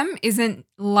the gem isn't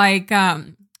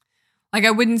I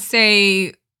wouldn't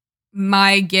say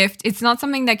my gift, it's not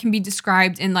something that can be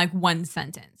described in one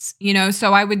sentence,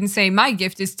 so I wouldn't say my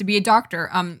gift is to be a doctor.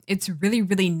 It's really,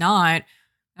 really not.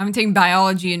 I haven't taken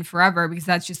biology in forever because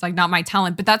that's just not my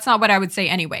talent, but that's not what I would say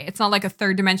anyway. It's not a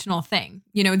third dimensional thing.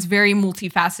 It's very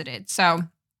multifaceted. So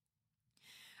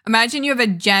imagine you have a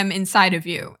gem inside of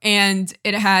you and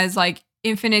it has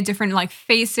infinite different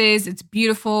faces. It's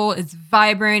beautiful. It's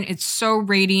vibrant. It's so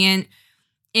radiant.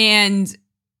 And,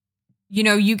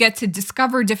 you get to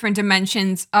discover different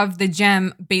dimensions of the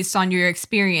gem based on your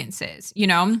experiences,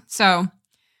 So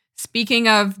speaking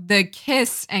of the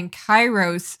kiss and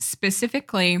kairos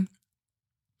specifically,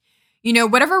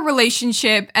 whatever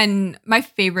relationship, and my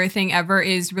favorite thing ever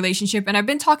is relationship. And I've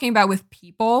been talking about with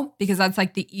people because that's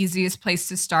the easiest place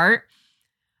to start.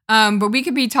 But we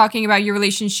could be talking about your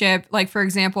relationship, for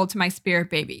example, to my spirit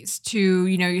babies, to,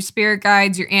 your spirit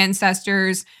guides, your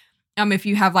ancestors. If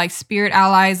you have spirit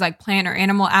allies, plant or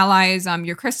animal allies,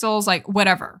 your crystals,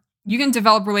 whatever, you can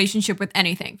develop relationship with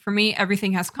anything. For me,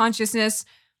 everything has consciousness.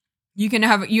 You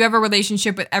have a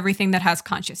relationship with everything that has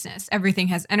consciousness. Everything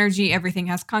has energy. Everything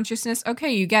has consciousness.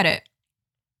 Okay, you get it.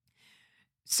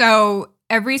 So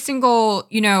every single,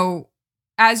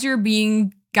 as you're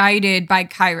being guided by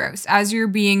kairos, as you're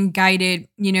being guided,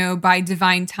 by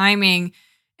divine timing,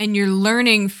 and you're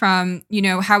learning from,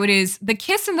 how it is, the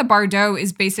kiss and the bardo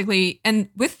is basically, and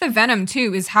with the venom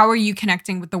too, is how are you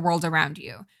connecting with the world around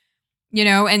you,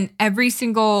 and every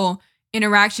single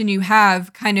interaction you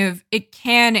have it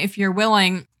can, if you're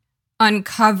willing,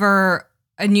 uncover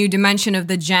a new dimension of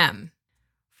the gem.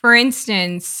 For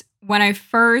instance, when I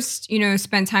first,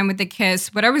 spent time with the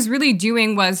kiss, what I was really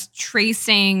doing was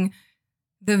tracing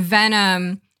the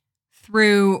venom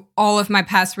through all of my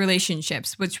past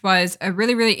relationships, which was a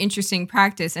really, really interesting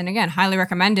practice. And again, highly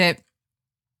recommend it.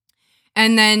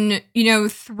 And then,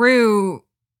 through,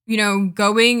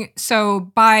 so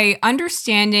by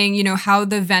understanding, how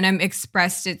the venom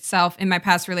expressed itself in my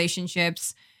past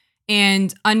relationships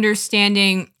and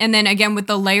understanding, and then again, with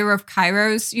the layer of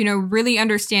kairos, really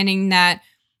understanding that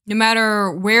no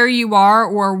matter where you are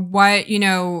or what,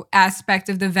 aspect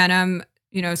of the venom,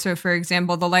 so for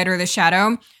example, the light or the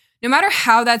shadow, no matter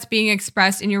how that's being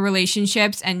expressed in your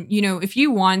relationships, and, if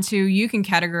you want to, you can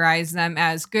categorize them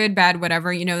as good, bad,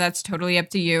 whatever, that's totally up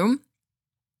to you.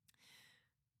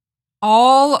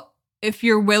 If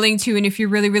you're willing to, and if you're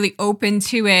really, really open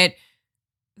to it,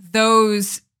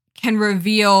 those can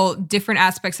reveal different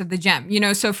aspects of the gem.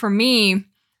 So for me,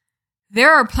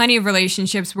 there are plenty of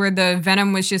relationships where the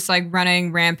venom was just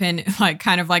running rampant,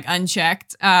 kind of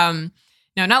unchecked.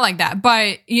 No, not like that.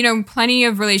 But, plenty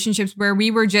of relationships where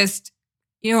we were just,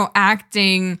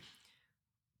 acting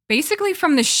basically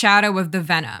from the shadow of the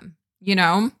venom,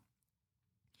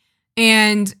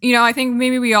 And, I think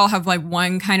maybe we all have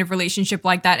one kind of relationship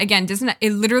like that. Again,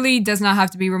 it literally does not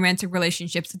have to be romantic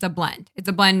relationships. It's a blend. It's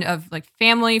a blend of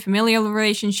familial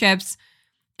relationships,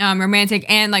 romantic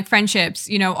and like friendships,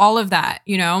 all of that,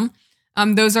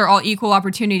 those are all equal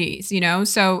opportunities,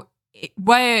 So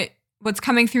what's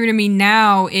coming through to me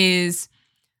now is,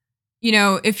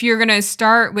 if you're going to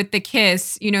start with the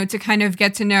kiss, to kind of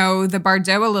get to know the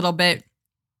bardo a little bit,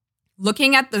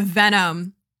 looking at the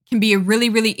venom can be a really,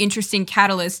 really interesting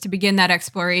catalyst to begin that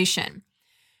exploration.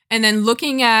 And then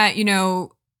looking at,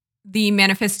 the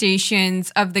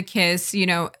manifestations of the kiss,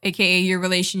 AKA your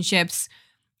relationships,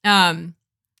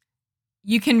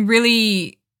 you can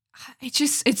really,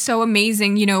 it's so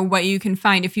amazing, what you can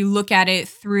find if you look at it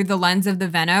through the lens of the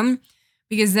venom,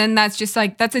 because then that's just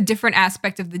like, that's a different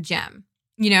aspect of the gem,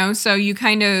 so you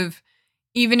kind of,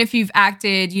 even if you've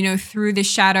acted, through the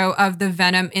shadow of the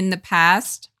venom in the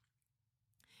past,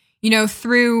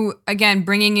 through, again,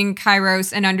 bringing in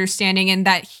kairos and understanding and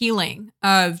that healing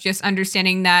of just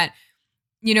understanding that,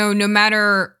 no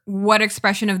matter what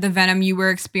expression of the venom you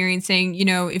were experiencing,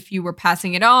 if you were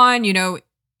passing it on,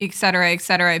 et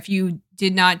cetera, if you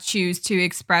did not choose to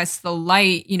express the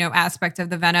light, aspect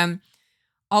of the venom,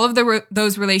 all of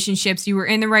those relationships, you were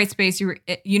in the right space.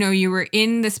 You were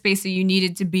in the space that you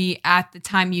needed to be at the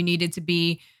time you needed to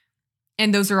be.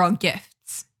 And those are all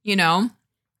gifts,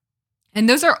 And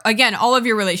those are, again, all of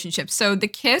your relationships. So the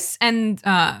kiss and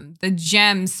the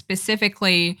gem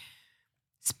specifically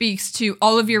speaks to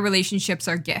all of your relationships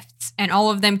are gifts, and all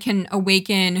of them can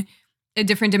awaken a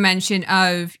different dimension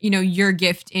of, your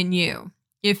gift in you.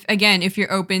 If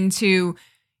you're open to,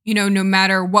 no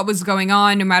matter what was going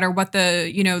on, no matter what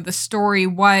the story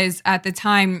was at the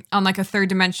time on like a third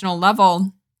dimensional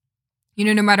level,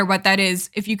 no matter what that is,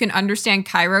 if you can understand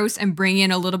kairos and bring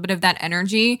in a little bit of that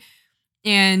energy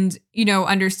and,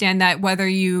 understand that whether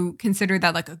you consider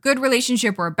that like a good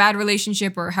relationship or a bad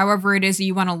relationship or however it is that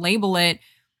you want to label it,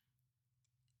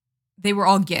 they were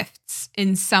all gifts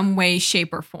in some way,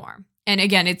 shape, or form. And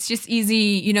again, it's just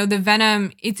easy, the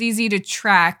venom, it's easy to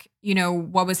track,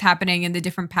 what was happening in the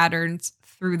different patterns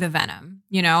through the venom,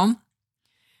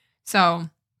 So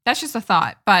that's just a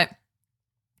thought. But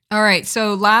all right,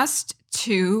 so last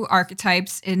two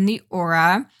archetypes in the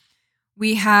aura,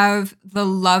 we have the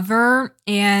lover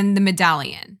and the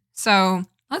medallion. So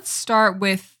let's start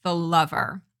with the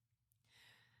lover.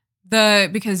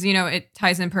 Because, it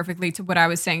ties in perfectly to what I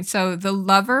was saying. So the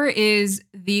lover is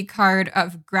the card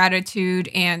of gratitude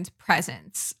and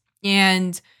presence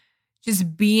and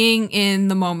just being in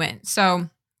the moment. So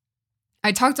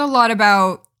I talked a lot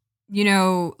about,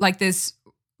 like this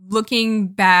looking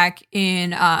back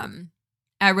in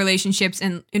at relationships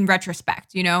in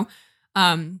retrospect,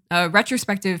 a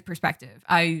retrospective perspective.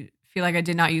 I feel like I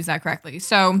did not use that correctly.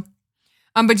 So,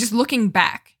 but just looking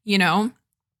back,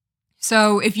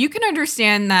 So if you can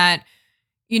understand that,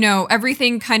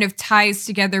 everything kind of ties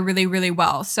together really, really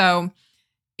well. So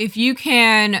if you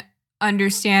can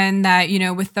understand that,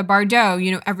 with the bardo,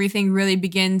 everything really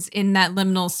begins in that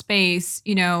liminal space,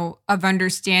 of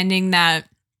understanding that,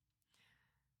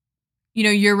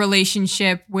 your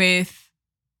relationship with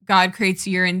God creates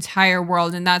your entire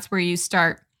world, and that's where you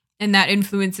start. And that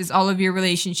influences all of your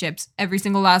relationships, every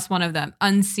single last one of them,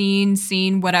 unseen,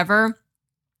 seen, whatever.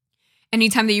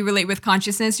 Anytime that you relate with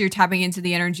consciousness, you're tapping into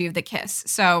the energy of the kiss.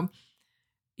 So,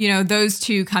 those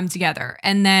two come together.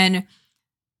 And then,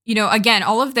 again,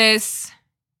 all of this,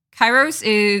 kairos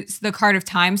is the card of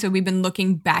time. So we've been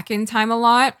looking back in time a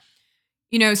lot.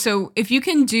 So if you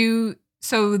can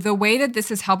so the way that this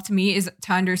has helped me is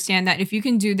to understand that if you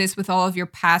can do this with all of your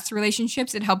past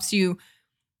relationships, it helps you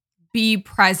be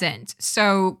present.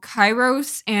 So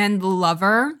kairos and the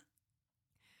lover.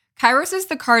 Kairos is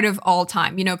the card of all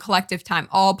time, collective time,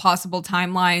 all possible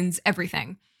timelines,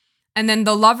 everything. And then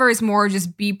the lover is more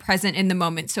just be present in the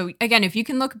moment. So again, if you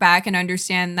can look back and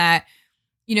understand that,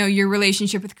 your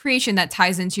relationship with creation, that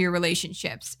ties into your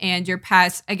relationships and your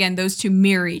past, again, those two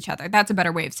mirror each other. That's a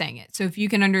better way of saying it. So if you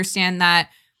can understand that,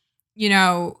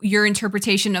 your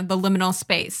interpretation of the liminal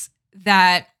space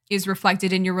that is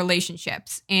reflected in your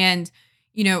relationships and,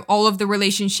 all of the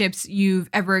relationships you've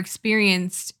ever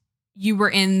experienced, you were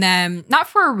in them, not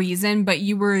for a reason, but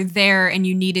you were there and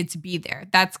you needed to be there.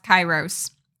 That's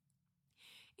kairos.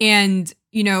 And,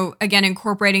 again,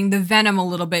 incorporating the venom a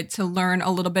little bit to learn a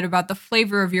little bit about the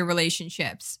flavor of your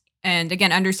relationships. And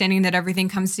again, understanding that everything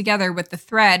comes together with the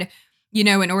thread,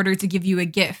 in order to give you a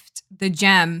gift, the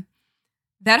gem,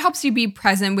 that helps you be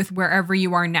present with wherever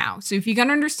you are now. So if you can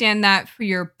understand that for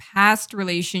your past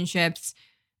relationships,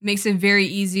 it makes it very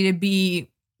easy to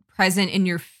be present in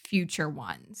your future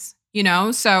ones.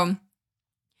 So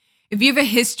if you have a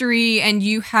history and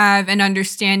you have an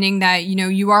understanding that,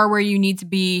 you are where you need to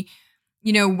be,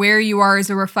 where you are is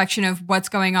a reflection of what's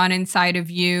going on inside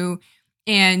of you.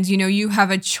 And, you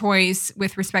have a choice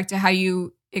with respect to how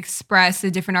you express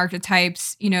the different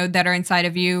archetypes, that are inside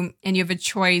of you. And you have a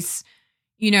choice,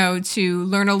 to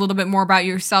learn a little bit more about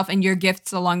yourself and your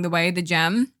gifts along the way, the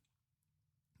gem.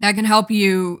 That can help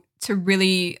you to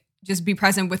really just be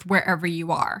present with wherever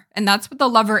you are. And that's what the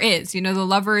lover is. The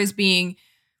lover is being,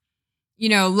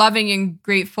 loving and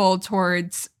grateful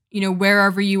towards,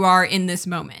 wherever you are in this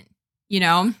moment,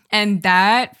 And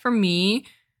that, for me,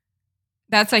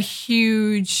 that's a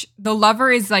huge, the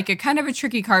lover is like a kind of a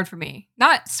tricky card for me.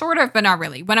 Not sort of, but not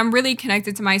really. When I'm really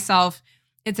connected to myself,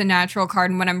 it's a natural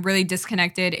card. And when I'm really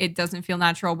disconnected, it doesn't feel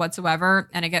natural whatsoever.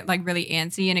 And I get like really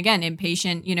antsy and again,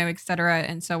 impatient, et cetera,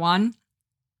 and so on.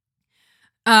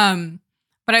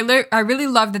 But I really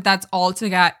love that that's all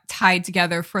tied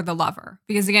together for the lover.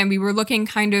 Because again, we were looking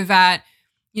kind of at,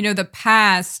 the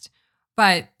past.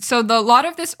 But so a lot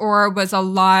of this aura was a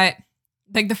lot,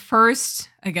 like the first,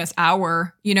 I guess,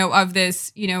 hour, of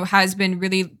this, has been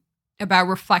really about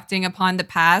reflecting upon the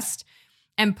past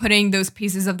and putting those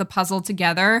pieces of the puzzle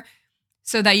together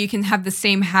so that you can have the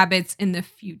same habits in the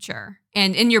future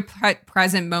and in your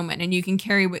present moment. And you can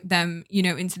carry with them,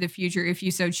 into the future if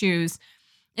you so choose.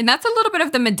 And that's a little bit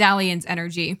of the medallion's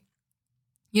energy.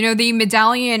 The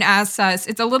medallion asks us,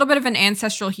 it's a little bit of an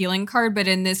ancestral healing card, but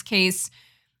in this case,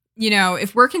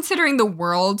 if we're considering the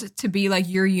world to be like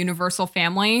your universal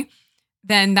family,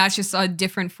 then that's just a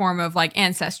different form of like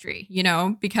ancestry,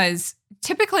 because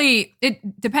typically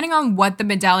depending on what the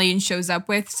medallion shows up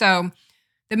with. So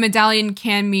the medallion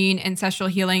can mean ancestral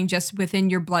healing just within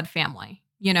your blood family,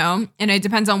 and it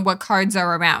depends on what cards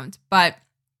are around. But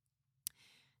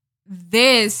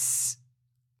this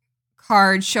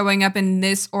card showing up in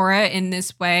this aura in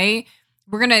this way,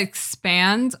 we're going to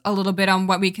expand a little bit on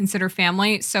what we consider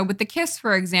family. So with the kiss,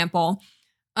 for example,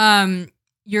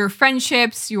 your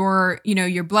friendships, your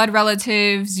blood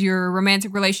relatives, your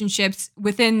romantic relationships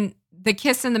within the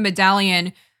kiss and the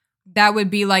medallion, that would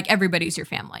be like everybody's your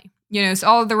family. So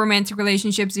all of the romantic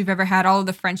relationships you've ever had, all of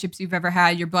the friendships you've ever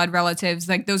had, your blood relatives,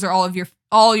 like those are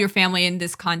all your family in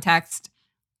this context.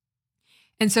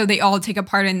 And so they all take a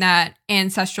part in that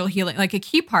ancestral healing, like a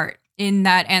key part in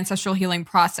that ancestral healing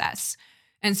process.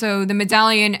 And so the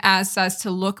medallion asks us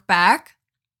to look back,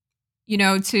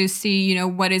 to see,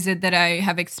 what is it that I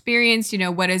have experienced,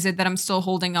 what is it that I'm still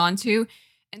holding on to,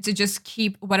 and to just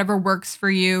keep whatever works for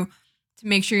you to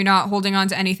make sure you're not holding on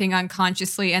to anything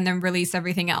unconsciously and then release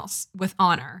everything else with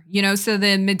honor, So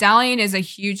the medallion is a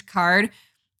huge card,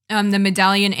 the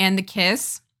medallion and the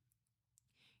kiss.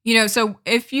 So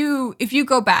if you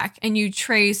go back and you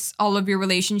trace all of your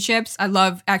relationships, I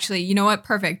love actually,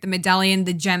 perfect. The medallion,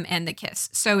 the gem, and the kiss.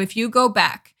 So if you go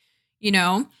back,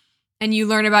 and you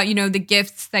learn about, the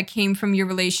gifts that came from your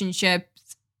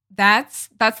relationships, that's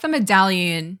the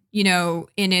medallion, in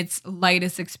its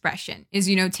lightest expression is,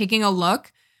 taking a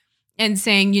look and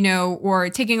saying, or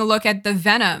taking a look at the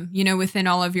venom, within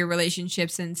all of your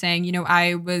relationships and saying,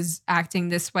 I was acting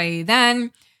this way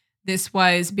then. This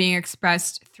was being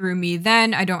expressed through me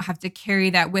then. I don't have to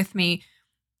carry that with me.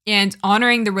 And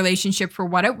honoring the relationship for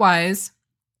what it was.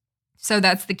 So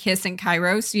that's the kiss and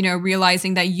kairos,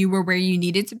 realizing that you were where you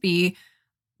needed to be,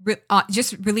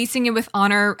 just releasing it with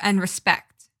honor and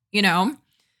respect,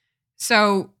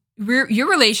 So your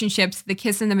relationships, the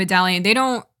kiss and the medallion, they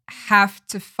don't have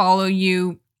to follow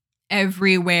you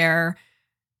everywhere.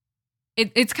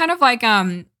 It's kind of like,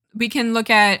 we can look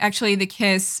at actually the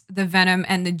kiss, the venom,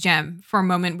 and the gem for a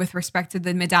moment with respect to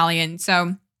the medallion.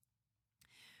 So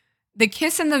the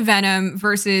kiss and the venom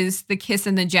versus the kiss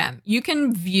and the gem. You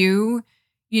can view,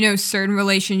 certain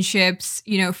relationships,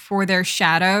 for their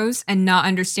shadows and not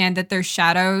understand that their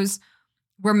shadows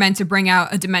were meant to bring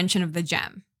out a dimension of the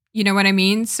gem. You know what I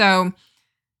mean? So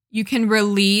you can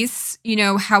release,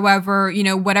 however,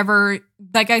 whatever,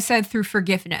 like I said, through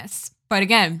forgiveness. But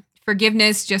again,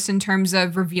 forgiveness just in terms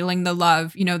of revealing the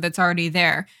love, that's already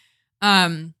there.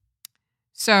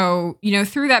 So,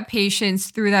 through that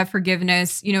patience, through that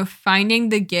forgiveness, finding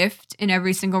the gift in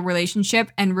every single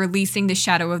relationship and releasing the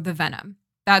shadow of the venom.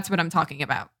 That's what I'm talking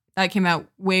about. That came out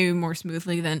way more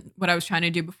smoothly than what I was trying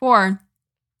to do before.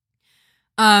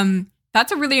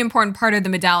 That's a really important part of the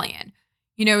medallion,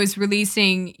 is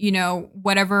releasing,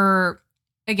 whatever.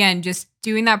 Again, just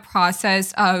doing that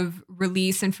process of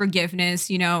release and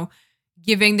forgiveness,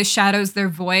 giving the shadows their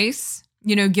voice,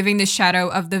 giving the shadow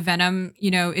of the venom,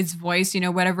 its voice,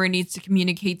 whatever it needs to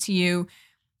communicate to you.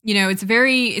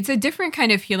 It's a different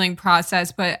kind of healing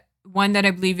process, but one that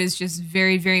I believe is just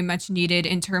very, very much needed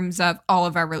in terms of all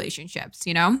of our relationships,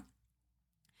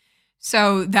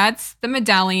 So that's the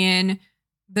medallion,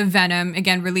 the venom,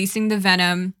 again, releasing the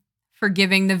venom,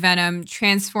 forgiving the venom,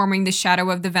 transforming the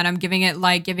shadow of the venom, giving it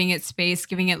light, giving it space,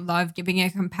 giving it love, giving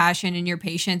it compassion and your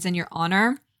patience and your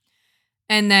honor.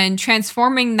 And then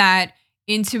transforming that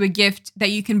into a gift that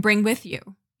you can bring with you,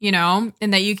 and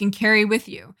that you can carry with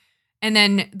you. And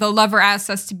then the lover asks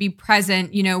us to be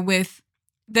present, with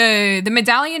the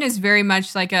medallion is very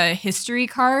much like a history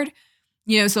card,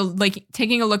 so like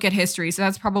taking a look at history. So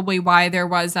that's probably why there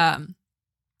was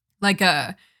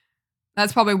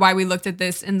that's probably why we looked at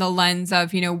this in the lens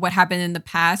of, what happened in the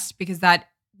past, because that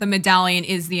the medallion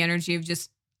is the energy of just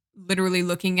literally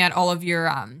looking at all of your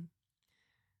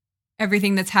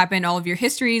everything that's happened, all of your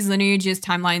histories, lineages,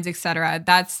 timelines, etc.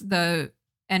 That's the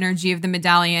energy of the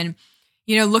medallion.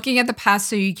 Looking at the past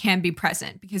so you can be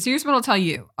present. Because here's what I'll tell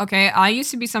you. Okay, I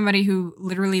used to be somebody who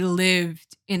literally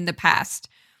lived in the past.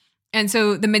 And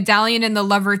so the medallion and the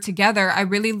lover together, I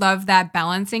really love that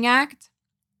balancing act.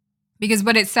 Because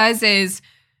what it says is,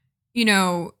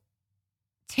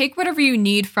 take whatever you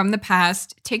need from the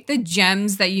past, take the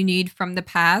gems that you need from the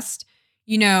past,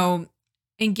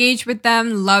 engage with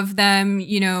them, love them,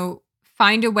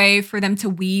 find a way for them to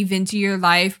weave into your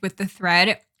life with the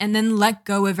thread, and then let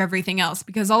go of everything else,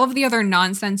 because all of the other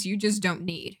nonsense you just don't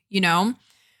need,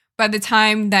 By the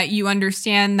time that you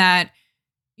understand that,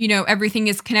 everything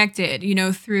is connected,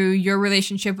 through your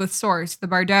relationship with Source, the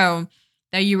bardo,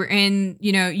 that you were in,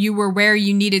 you were where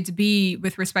you needed to be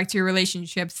with respect to your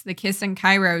relationships, the kiss and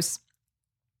kairos.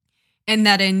 And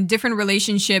that in different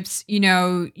relationships, you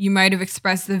might have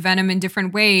expressed the venom in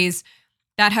different ways.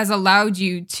 That has allowed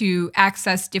you to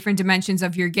access different dimensions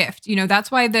of your gift.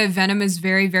 That's why the venom is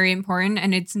very, very important.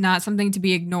 And it's not something to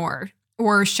be ignored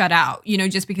or shut out,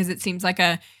 just because it seems like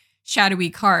a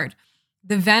shadowy card.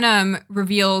 The venom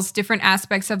reveals different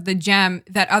aspects of the gem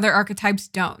that other archetypes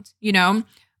don't,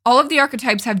 All of the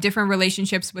archetypes have different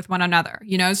relationships with one another,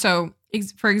 So,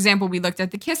 for example, we looked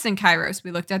at the kiss in kairos. We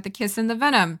looked at the kiss in the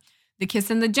venom, the kiss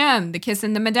in the gem, the kiss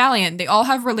in the medallion. They all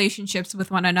have relationships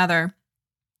with one another.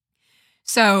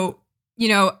 So,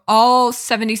 all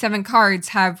 77 cards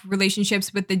have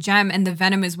relationships with the gem, and the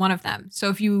venom is one of them. So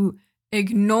if you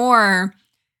ignore,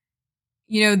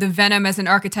 the venom as an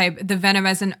archetype, the venom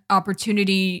as an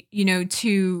opportunity,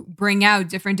 to bring out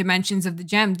different dimensions of the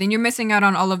gem, then you're missing out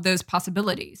on all of those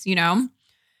possibilities,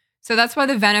 So that's why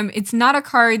the venom, it's not a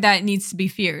card that needs to be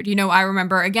feared. I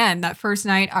remember, again, that first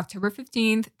night, October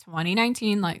 15th,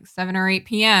 2019, like 7 or 8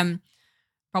 p.m.,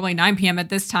 probably 9 p.m. at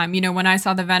this time, when I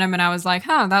saw the venom and I was like,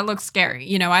 that looks scary.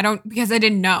 Because I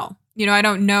didn't know, I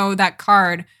don't know that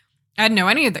card. I didn't know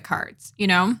any of the cards,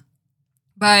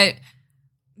 but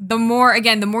the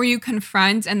more you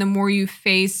confront and the more you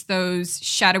face those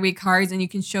shadowy cards and you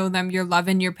can show them your love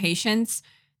and your patience,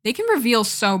 they can reveal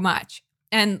so much.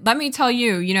 And let me tell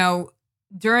you,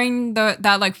 during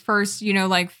that first,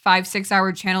 5-6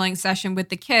 hour channeling session with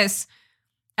the kiss,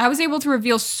 I was able to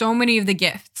reveal so many of the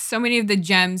gifts, so many of the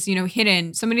gems,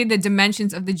 hidden, so many of the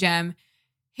dimensions of the gem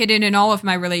hidden in all of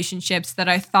my relationships that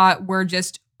I thought were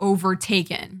just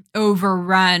overtaken,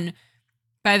 overrun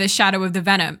by the shadow of the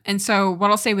venom. And so what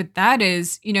I'll say with that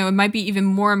is, it might be even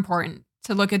more important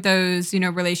to look at those,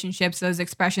 relationships, those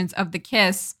expressions of the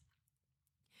kiss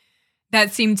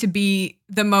that seem to be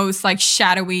the most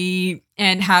shadowy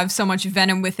and have so much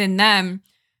venom within them.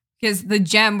 Because the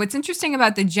gem, what's interesting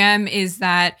about the gem is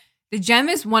that the gem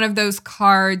is one of those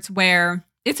cards where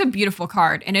it's a beautiful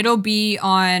card, and it'll be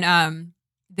on,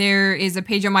 there is a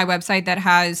page on my website that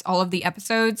has all of the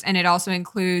episodes, and it also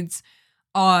includes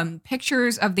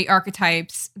pictures of the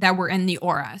archetypes that were in the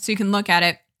aura. So you can look at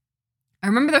it. I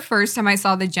remember the first time I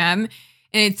saw the gem,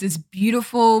 and it's this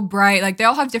beautiful, bright, they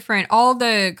all have all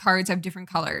the cards have different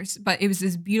colors, but it was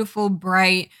this beautiful,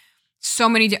 bright,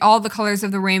 all the colors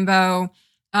of the rainbow,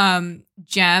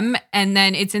 gem, and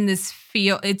then it's in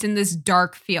this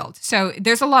dark field. So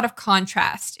there's a lot of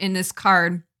contrast in this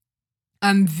card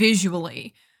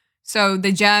visually. So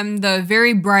the gem, the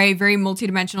very bright, very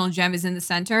multidimensional gem is in the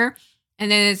center, and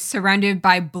then it's surrounded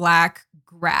by black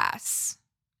grass.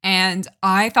 And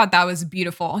I thought that was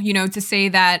beautiful, to say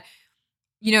that,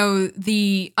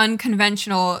 the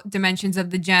unconventional dimensions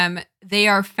of the gem, they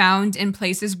are found in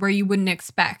places where you wouldn't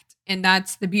expect. And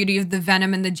that's the beauty of the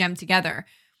venom and the gem together.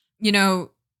 The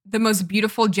most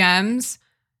beautiful gems,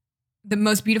 the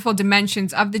most beautiful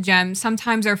dimensions of the gem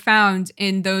sometimes are found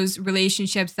in those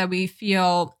relationships that we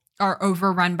feel are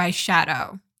overrun by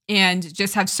shadow and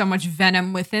just have so much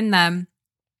venom within them.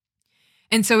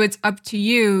 And so it's up to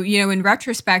you, in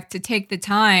retrospect, to take the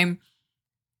time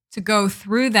to go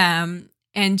through them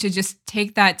and to just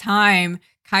take that time,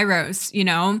 kairos,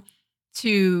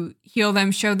 to heal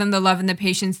them, show them the love and the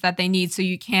patience that they need so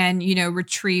you can,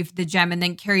 retrieve the gem and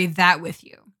then carry that with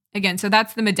you, Again, so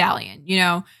that's the medallion,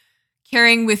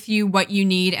 carrying with you what you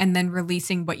need and then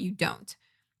releasing what you don't,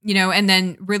 and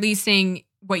then releasing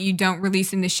what you don't,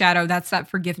 releasing the shadow. That's that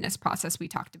forgiveness process we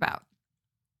talked about.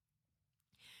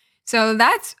 So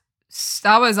that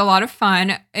was a lot of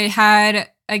fun. It had,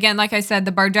 again, like I said,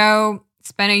 the bardo,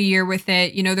 spent a year with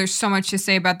it. There's so much to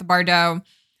say about the bardo.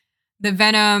 The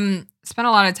venom, spent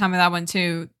a lot of time with that one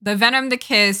too. The venom, the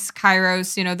kiss,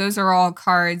 kairos, those are all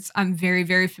cards I'm very,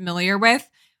 very familiar with.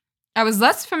 I was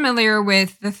less familiar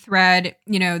with the thread,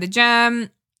 the gem,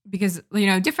 because,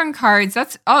 different cards.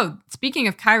 Speaking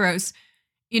of kairos,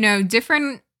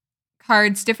 different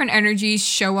cards, different energies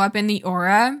show up in the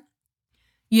aura,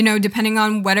 depending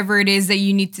on whatever it is that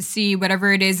you need to see,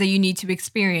 whatever it is that you need to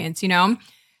experience,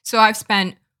 So I've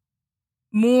spent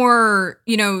more,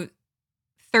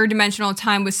 third dimensional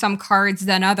time with some cards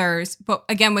than others. But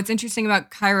again, what's interesting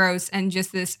about kairos and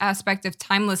just this aspect of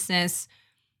timelessness,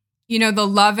 the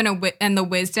love and the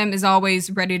wisdom is always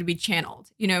ready to be channeled,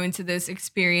 into this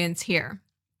experience here.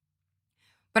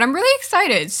 But I'm really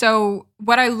excited. So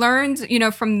what I learned,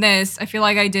 from this, I feel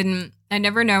like I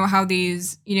never know how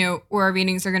these, aura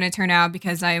readings are going to turn out,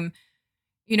 because I'm,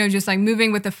 just like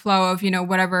moving with the flow of,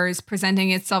 whatever is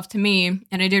presenting itself to me.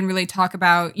 And I didn't really talk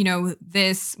about,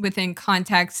 this within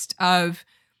context of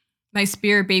my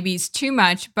spirit babies too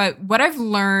much. But what I've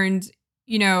learned,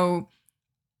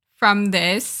 from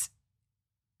this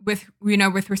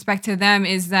with respect to them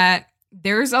is that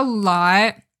there's a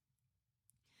lot,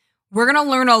 we're going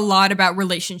to learn a lot about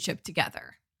relationship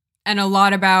together, and a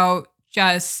lot about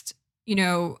just,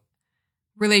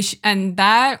 relation. And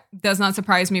that does not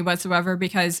surprise me whatsoever,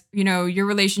 because, your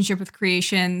relationship with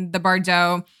creation, the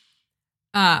bardo,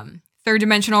 third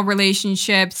dimensional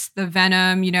relationships, the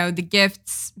venom, the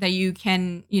gifts that you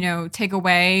can, take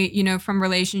away, from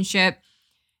relationship.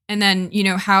 And then,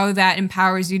 how that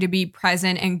empowers you to be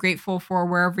present and grateful for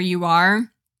wherever you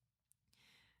are.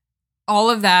 All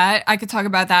of that, I could talk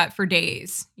about that for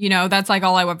days. That's like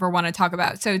all I ever want to talk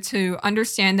about. So to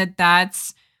understand that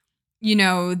that's,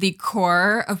 the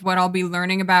core of what I'll be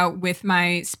learning about with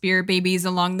my spirit babies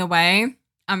along the way,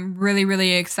 I'm really,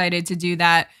 really excited to do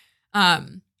that.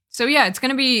 So yeah, it's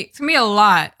gonna be a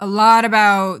lot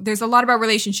about, there's a lot about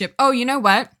relationship. Oh, you know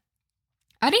what?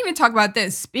 I didn't even talk about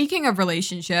this. Speaking of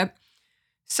relationship,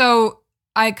 so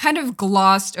I kind of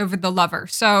glossed over the lover.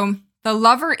 So the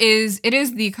lover is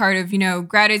the card of,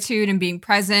 gratitude and being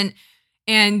present,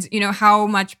 and, how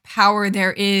much power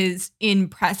there is in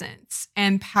presence,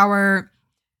 and power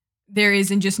there is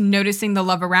in just noticing the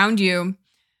love around you.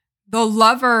 The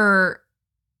lover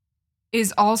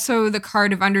is also the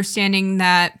card of understanding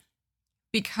that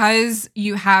because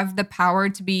you have the power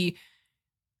to be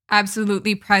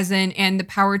absolutely present and the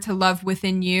power to love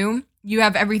within you, you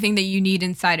have everything that you need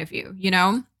inside of you,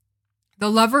 The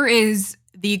lover is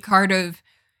the card of,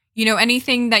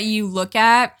 anything that you look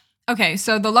at. Okay,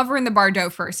 so the lover and the bardo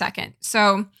for a second.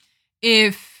 So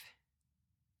if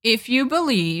you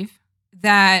believe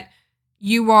that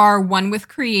you are one with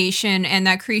creation, and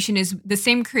that creation is the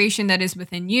same creation that is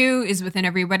within you, is within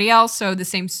everybody else, so the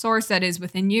same source that is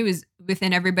within you is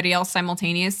within everybody else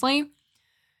simultaneously.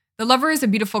 The lover is a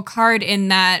beautiful card in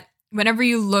that whenever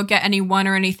you look at anyone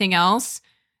or anything else,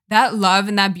 that love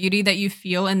and that beauty that you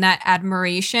feel and that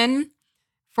admiration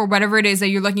for whatever it is that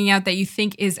you're looking at that you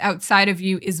think is outside of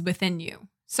you is within you.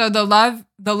 So the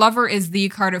lover is the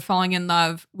card of falling in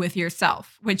love with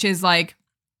yourself, which is like,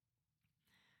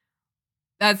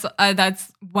 that's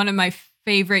one of my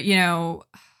favorite,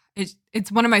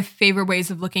 it's one of my favorite ways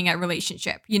of looking at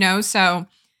relationship, So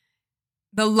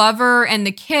the lover and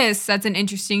the kiss, that's an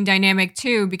interesting dynamic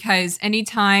too, because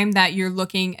anytime that you're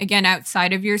looking, again,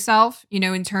 outside of yourself,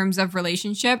 in terms of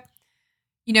relationship,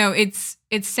 it's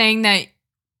saying that,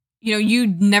 you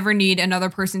never need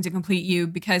another person to complete you,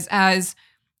 because as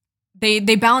they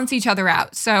balance each other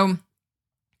out. So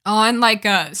on like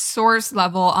a source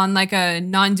level, on like a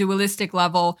non-dualistic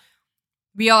level,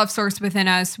 we all have source within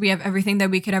us. We have everything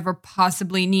that we could ever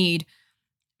possibly need.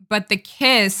 But the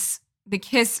kiss,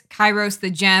 kairos, the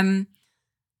gem,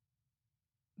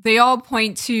 they all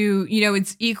point to,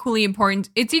 it's equally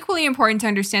important. It's equally important to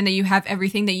understand that you have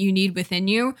everything that you need within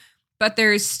you, but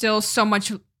there's still so much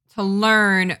to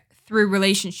learn through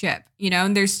relationship,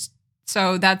 and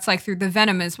so that's like through the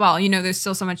venom as well. There's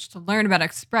still so much to learn about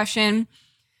expression.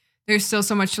 There's still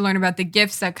so much to learn about the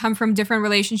gifts that come from different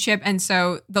relationship. And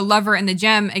so the lover and the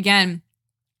gem, again,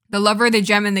 the lover, the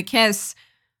gem, and the kiss,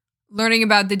 learning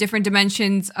about the different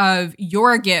dimensions of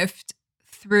your gift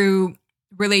through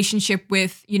relationship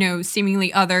with,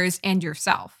 seemingly others and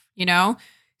yourself,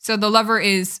 So the lover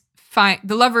is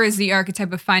the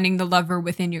archetype of finding the lover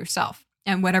within yourself.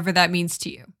 and whatever that means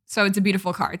to you. So it's a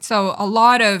beautiful card. So a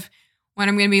lot of what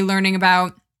I'm going to be learning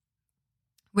about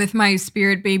with my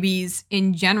spirit babies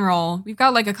in general, we've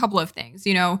got like a couple of things,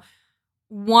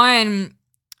 one,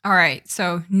 all right,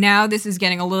 so now this is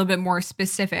getting a little bit more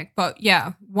specific, but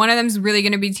yeah, one of them is really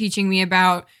going to be teaching me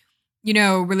about,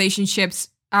 relationships,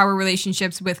 our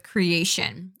relationships with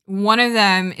creation. One of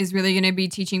them is really going to be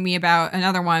teaching me about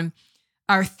another one,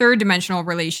 our third dimensional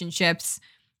relationships.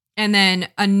 And then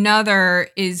another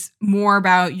is more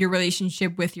about your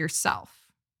relationship with yourself.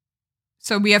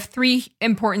 So we have three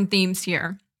important themes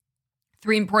here,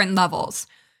 three important levels.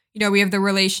 We have the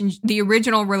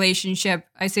original relationship.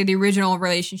 I say the original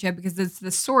relationship because it's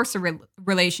the source of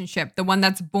relationship, the one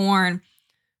that's born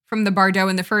from the bardo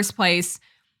in the first place.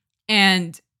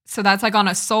 And so that's like on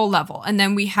a soul level. And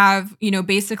then we have,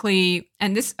 basically,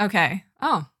 and this, okay.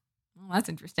 Oh, well, that's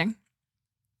interesting.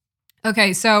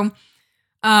 Okay. So,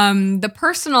 the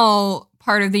personal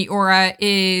part of the aura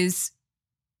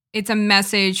it's a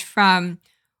message from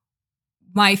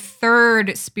my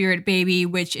third spirit baby,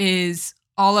 which is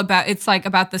all about, it's like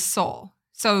about the soul.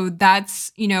 So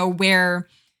that's, where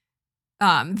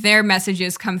their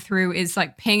messages come through is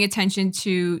like paying attention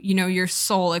to, your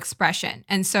soul expression.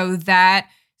 And so that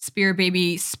spirit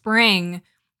baby Spring,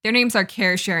 their names are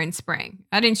Care, Share, and Spring.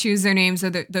 I didn't choose their names.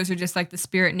 Those are just like the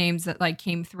spirit names that like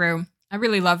came through. I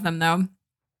really love them though.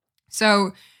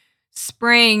 So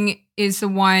Spring is the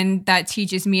one that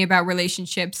teaches me about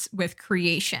relationships with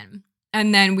creation.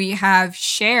 And then we have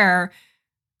Share,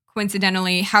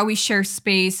 coincidentally, how we share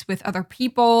space with other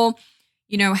people,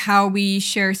 how we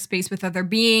share space with other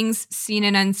beings, seen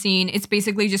and unseen. It's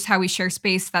basically just how we share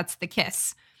space. That's the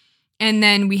kiss. And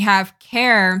then we have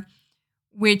Care,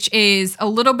 which is a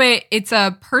little bit, it's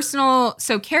a personal.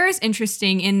 So Care is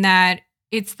interesting in that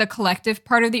it's the collective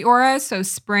part of the aura. So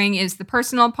Spring is the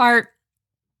personal part.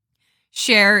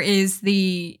 Share is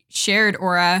the shared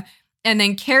aura. And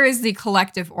then Care is the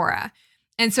collective aura.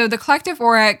 And so the collective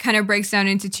aura kind of breaks down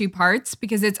into two parts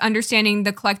because it's understanding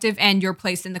the collective and your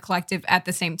place in the collective at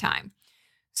the same time.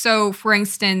 So for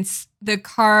instance,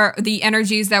 the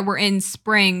energies that were in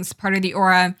Spring's part of the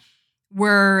aura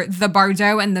were the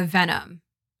bardo and the venom.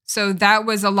 So that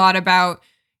was a lot about,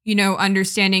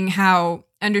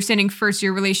 understanding first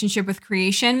your relationship with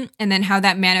creation and then how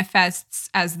that manifests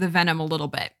as the venom a little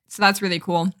bit. So that's really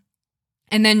cool.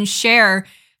 And then Share,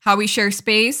 how we share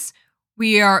space.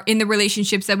 We are in the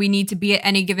relationships that we need to be at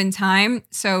any given time.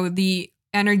 So the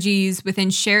energies within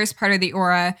Share's part of the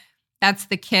aura, that's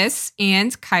the kiss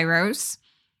and kairos.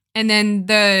 And then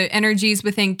the energies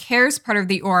within Care's part of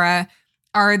the aura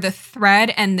are the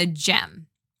thread and the gem.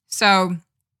 So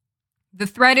the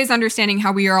thread is understanding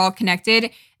how we are all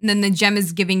connected. And then the gem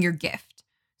is giving your gift.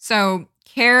 So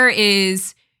Care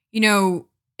is,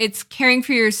 it's caring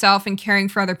for yourself and caring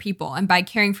for other people. And by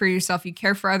caring for yourself, you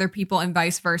care for other people and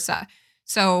vice versa.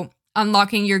 So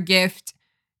unlocking your gift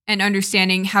and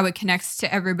understanding how it connects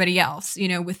to everybody else,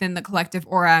 within the collective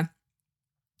aura.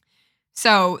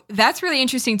 So that's really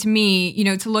interesting to me,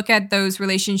 to look at those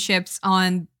relationships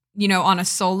on a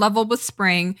soul level with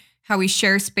Spring, how we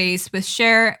share space with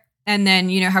Share, and then,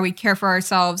 how we care for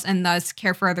ourselves and thus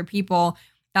care for other people.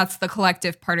 That's the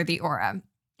collective part of the aura.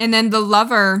 And then the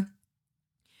Lover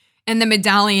and the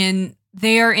Medallion,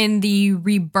 they are in the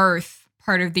rebirth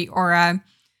part of the aura,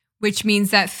 which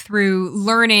means that through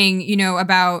learning,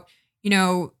 about,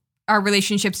 our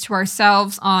relationships to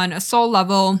ourselves on a soul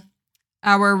level,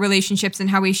 our relationships and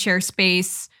how we share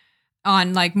space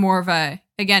on like more of a,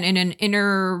 again, in an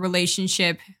inner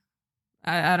relationship.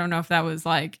 I don't know if that was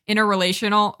like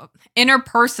interpersonal.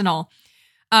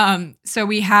 So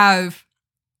we have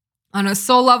on a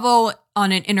soul level,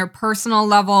 on an interpersonal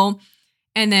level,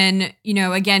 and then,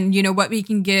 again, what we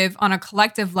can give on a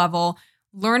collective level,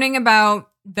 learning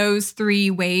about those three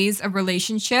ways of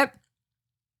relationship,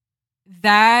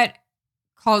 that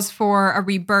calls for a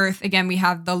rebirth. Again, we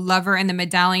have the Lover and the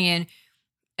Medallion,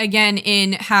 again,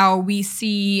 in how we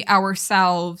see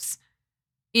ourselves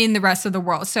in the rest of the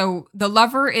world. So the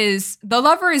lover is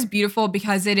beautiful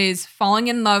because it is falling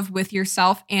in love with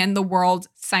yourself and the world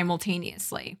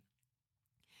simultaneously.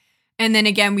 And then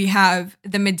again, we have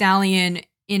the Medallion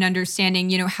in understanding,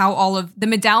 how all of the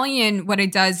Medallion, what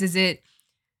it does is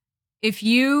if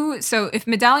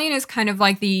Medallion is kind of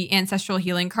like the ancestral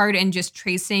healing card and just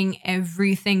tracing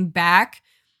everything back,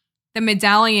 the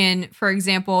Medallion, for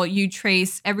example, you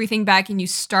trace everything back and you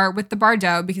start with the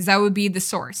bardo because that would be the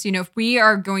source. If we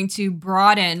are going to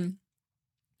broaden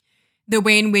the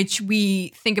way in which we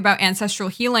think about ancestral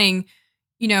healing,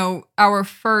 our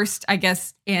first, I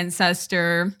guess,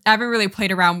 ancestor, I haven't really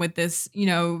played around with this,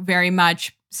 very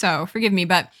much, so forgive me,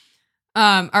 but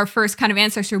our first kind of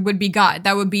ancestor would be God.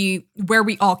 That would be where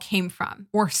we all came from,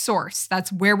 or source.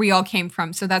 That's where we all came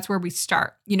from. So that's where we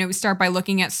start. We start by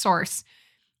looking at source.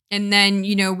 And then,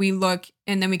 we look,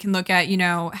 and then we can look at,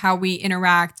 how we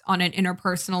interact on an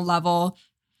interpersonal level,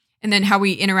 and then how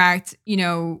we interact,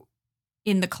 in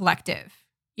the collective,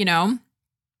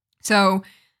 So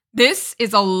this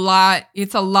is a lot.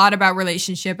 It's a lot about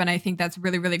relationship. And I think that's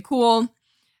really, really cool.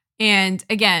 And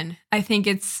again, I think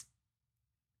it's,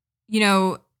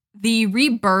 the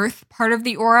rebirth part of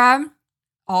the aura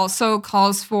also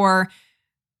calls for,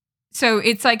 so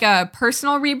it's like a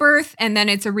personal rebirth, and then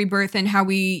it's a rebirth in how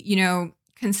we,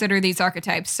 consider these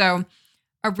archetypes. So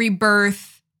a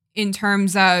rebirth in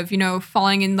terms of,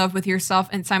 falling in love with yourself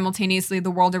and simultaneously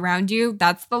the world around you.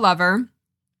 That's the lover,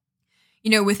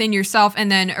 within yourself. And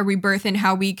then a rebirth in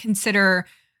how we consider,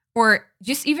 or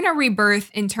just even a rebirth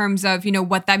in terms of,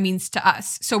 what that means to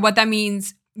us. So what that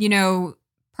means,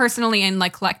 personally and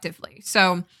like collectively.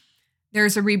 So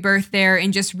there's a rebirth there,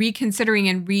 and just reconsidering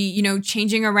and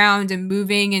changing around and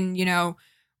moving and,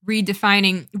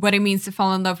 redefining what it means to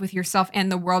fall in love with yourself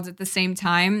and the world at the same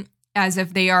time, as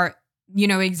if they are,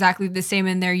 exactly the same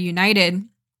and they're united.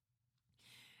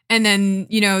 And then,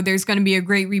 there's going to be a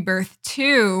great rebirth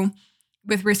too,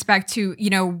 with respect to,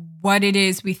 what it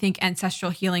is we think ancestral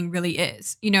healing really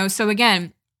is, So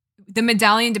again, the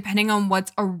medallion, depending on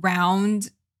what's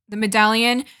around the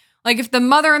medallion, like if the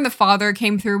mother and the father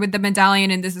came through with the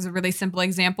medallion, and this is a really simple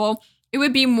example, it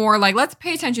would be more like, let's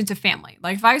pay attention to family.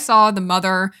 Like if I saw the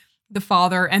mother, the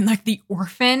father, and like the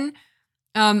orphan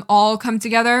all come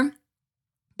together,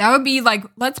 that would be like,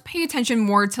 let's pay attention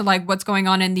more to like what's going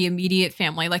on in the immediate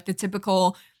family, like the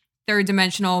typical third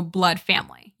dimensional blood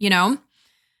family,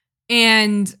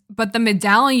 but the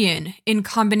medallion in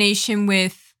combination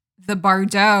with the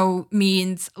bardo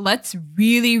means let's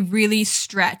really, really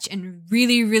stretch and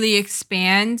really, really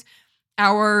expand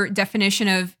our definition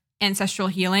of ancestral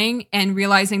healing, and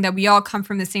realizing that we all come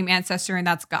from the same ancestor, and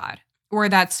that's God, or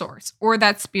that source, or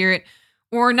that spirit,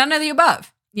 or none of the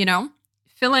above,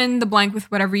 fill in the blank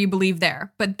with whatever you believe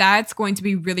there. But that's going to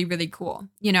be really, really cool.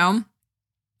 I'm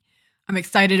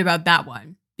excited about that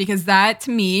one, because that to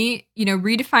me,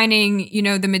 redefining,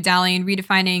 the medallion,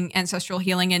 redefining ancestral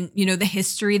healing, and, the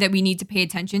history that we need to pay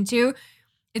attention to.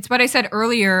 It's what I said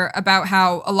earlier about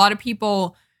how a lot of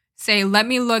people say, let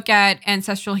me look at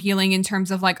ancestral healing in terms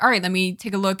of like, all right, let me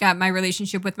take a look at my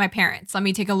relationship with my parents. Let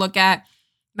me take a look at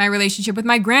my relationship with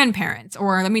my grandparents,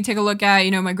 or let me take a look at,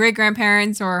 my great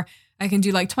grandparents, or I can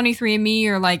do like 23andMe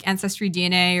or like Ancestry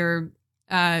DNA or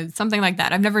something like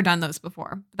that. I've never done those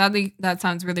before. That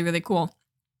sounds really, really cool.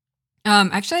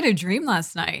 Actually, I had a dream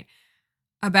last night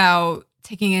about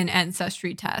taking an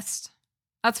ancestry test.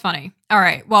 That's funny. All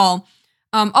right. Well,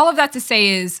 all of that to say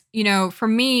is, for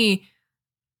me,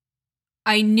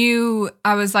 I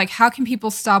was like, how can people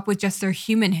stop with just their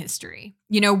human history?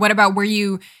 What about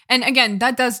and again,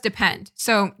 that does depend.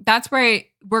 So that's where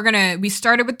we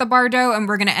started with the bardo, and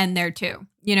we're going to end there too.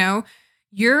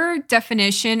 Your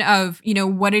definition of,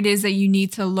 what it is that you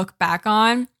need to look back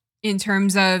on in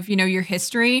terms of, your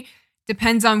history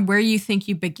depends on where you think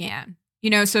you began.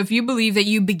 So if you believe that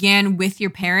you began with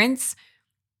your parents,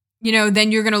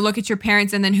 then you're going to look at your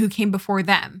parents and then who came before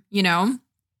them,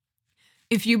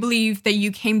 If you believe that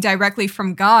you came directly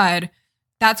from God,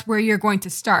 that's where you're going to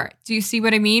start. Do you see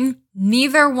what I mean?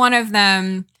 Neither one of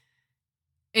them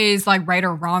is like right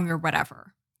or wrong or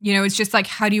whatever. It's just like,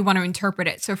 how do you want to interpret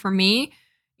it? So for me,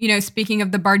 speaking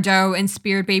of the bardo and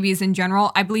spirit babies in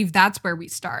general, I believe that's where we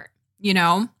start,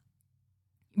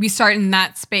 We start in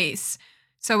that space.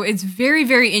 So it's very,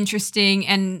 very interesting.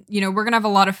 And, we're going to have a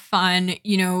lot of fun,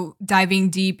 diving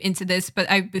deep into this. But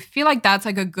I feel like that's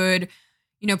like a good,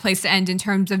 place to end in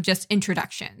terms of just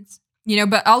introductions,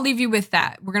 but I'll leave you with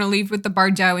that. We're going to leave with the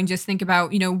bardo and just think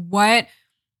about,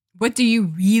 what do you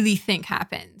really think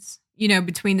happens,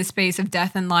 between the space of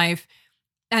death and life?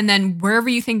 And then wherever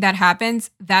you think that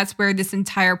happens, that's where this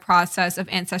entire process of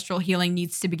ancestral healing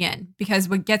needs to begin. Because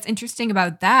what gets interesting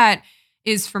about that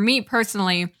is, for me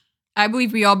personally, I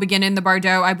believe we all begin in the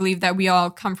bardo. I believe that we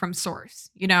all come from source,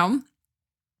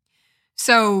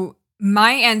 So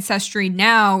my ancestry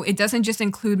now, it doesn't just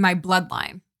include my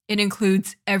bloodline. It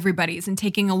includes everybody's, and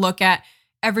taking a look at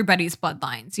everybody's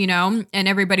bloodlines, and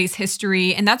everybody's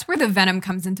history. And that's where the venom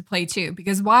comes into play too.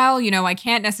 Because while, I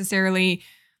can't necessarily,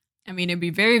 it'd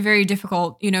be very, very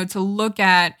difficult, to look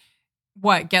at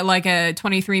get like a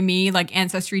 23andMe, like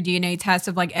ancestry DNA test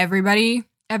of like everybody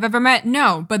I've ever met.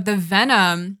 No, but the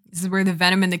venom, this is where the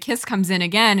venom and the kiss comes in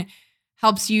again,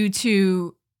 helps you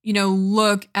to,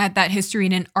 look at that history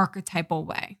in an archetypal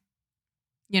way,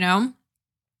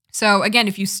 So again,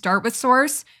 if you start with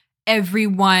source,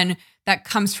 everyone that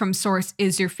comes from source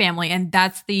is your family. And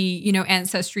that's the,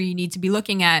 ancestry you need to be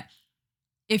looking at.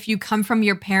 If you come from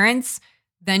your parents,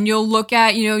 then you'll look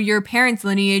at, your parents'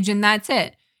 lineage and that's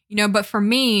it. But for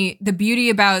me, the beauty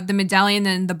about the medallion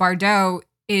and the bardo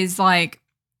is like,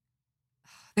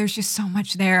 there's just so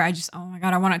much there. Oh my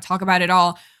God, I want to talk about it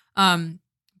all.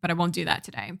 But I won't do that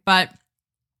today. But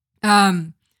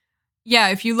yeah,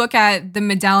 if you look at the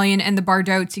medallion and the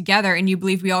bardo together and you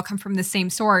believe we all come from the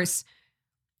same source,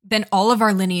 then all of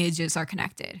our lineages are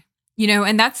connected.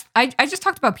 And that's, I just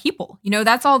talked about people,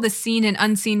 that's all the seen and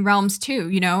unseen realms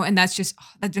too, and that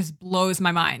just blows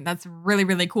my mind. That's really,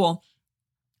 really cool.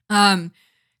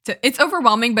 It's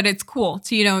overwhelming, but it's cool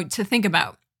to, to think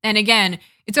about. And again,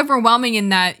 it's overwhelming in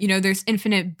that, there's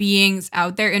infinite beings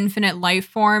out there, infinite life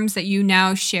forms that you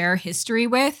now share history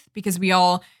with, because we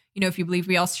all, if you believe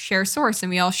we all share source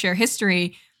and we all share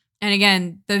history. And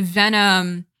again, the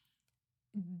venom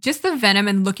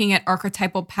and looking at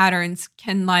archetypal patterns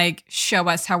can like show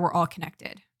us how we're all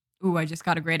connected. Ooh, I just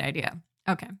got a great idea.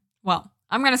 Okay. Well,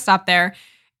 I'm going to stop there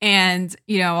and,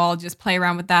 I'll just play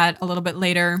around with that a little bit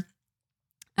later.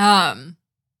 That's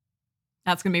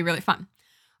going to be really fun.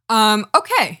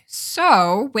 Okay.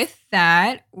 So with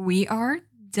that, we are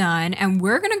done and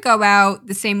we're going to go out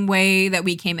the same way that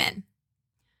we came in.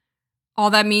 All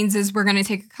that means is we're going to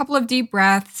take a couple of deep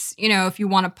breaths. If you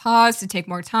want to pause to take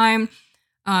more time,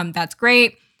 that's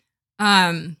great.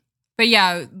 But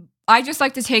yeah, I just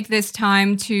like to take this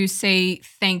time to say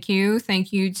thank you.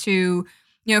 Thank you to,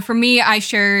 for me, I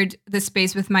shared the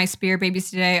space with my spirit babies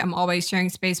today. I'm always sharing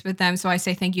space with them. So I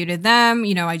say thank you to them.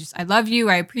 I love you.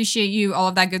 I appreciate you, all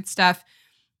of that good stuff.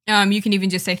 You can even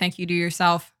just say thank you to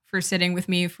yourself for sitting with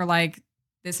me for like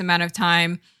this amount of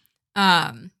time.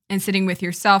 And sitting with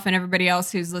yourself and everybody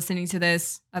else who's listening to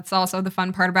this. That's also the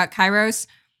fun part about kairos.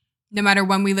 No matter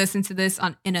when we listen to this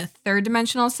in a third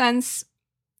dimensional sense,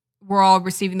 we're all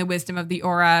receiving the wisdom of the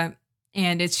aura,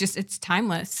 and it's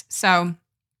timeless. So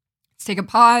let's take a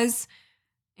pause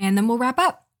and then we'll wrap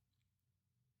up.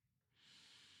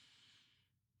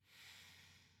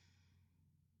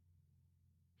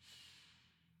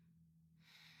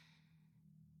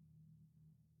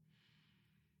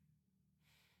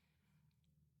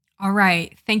 All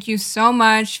right. Thank you so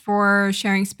much for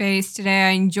sharing space today.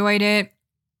 I enjoyed it.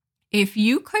 If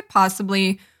you could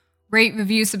possibly rate,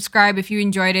 review, subscribe if you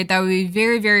enjoyed it, that would be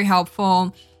very, very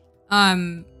helpful.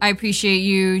 I appreciate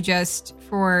you just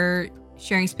for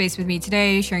sharing space with me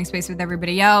today, sharing space with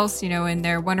everybody else, in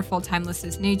their wonderful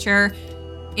timelessness nature.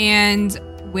 And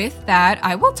with that,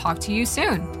 I will talk to you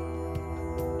soon.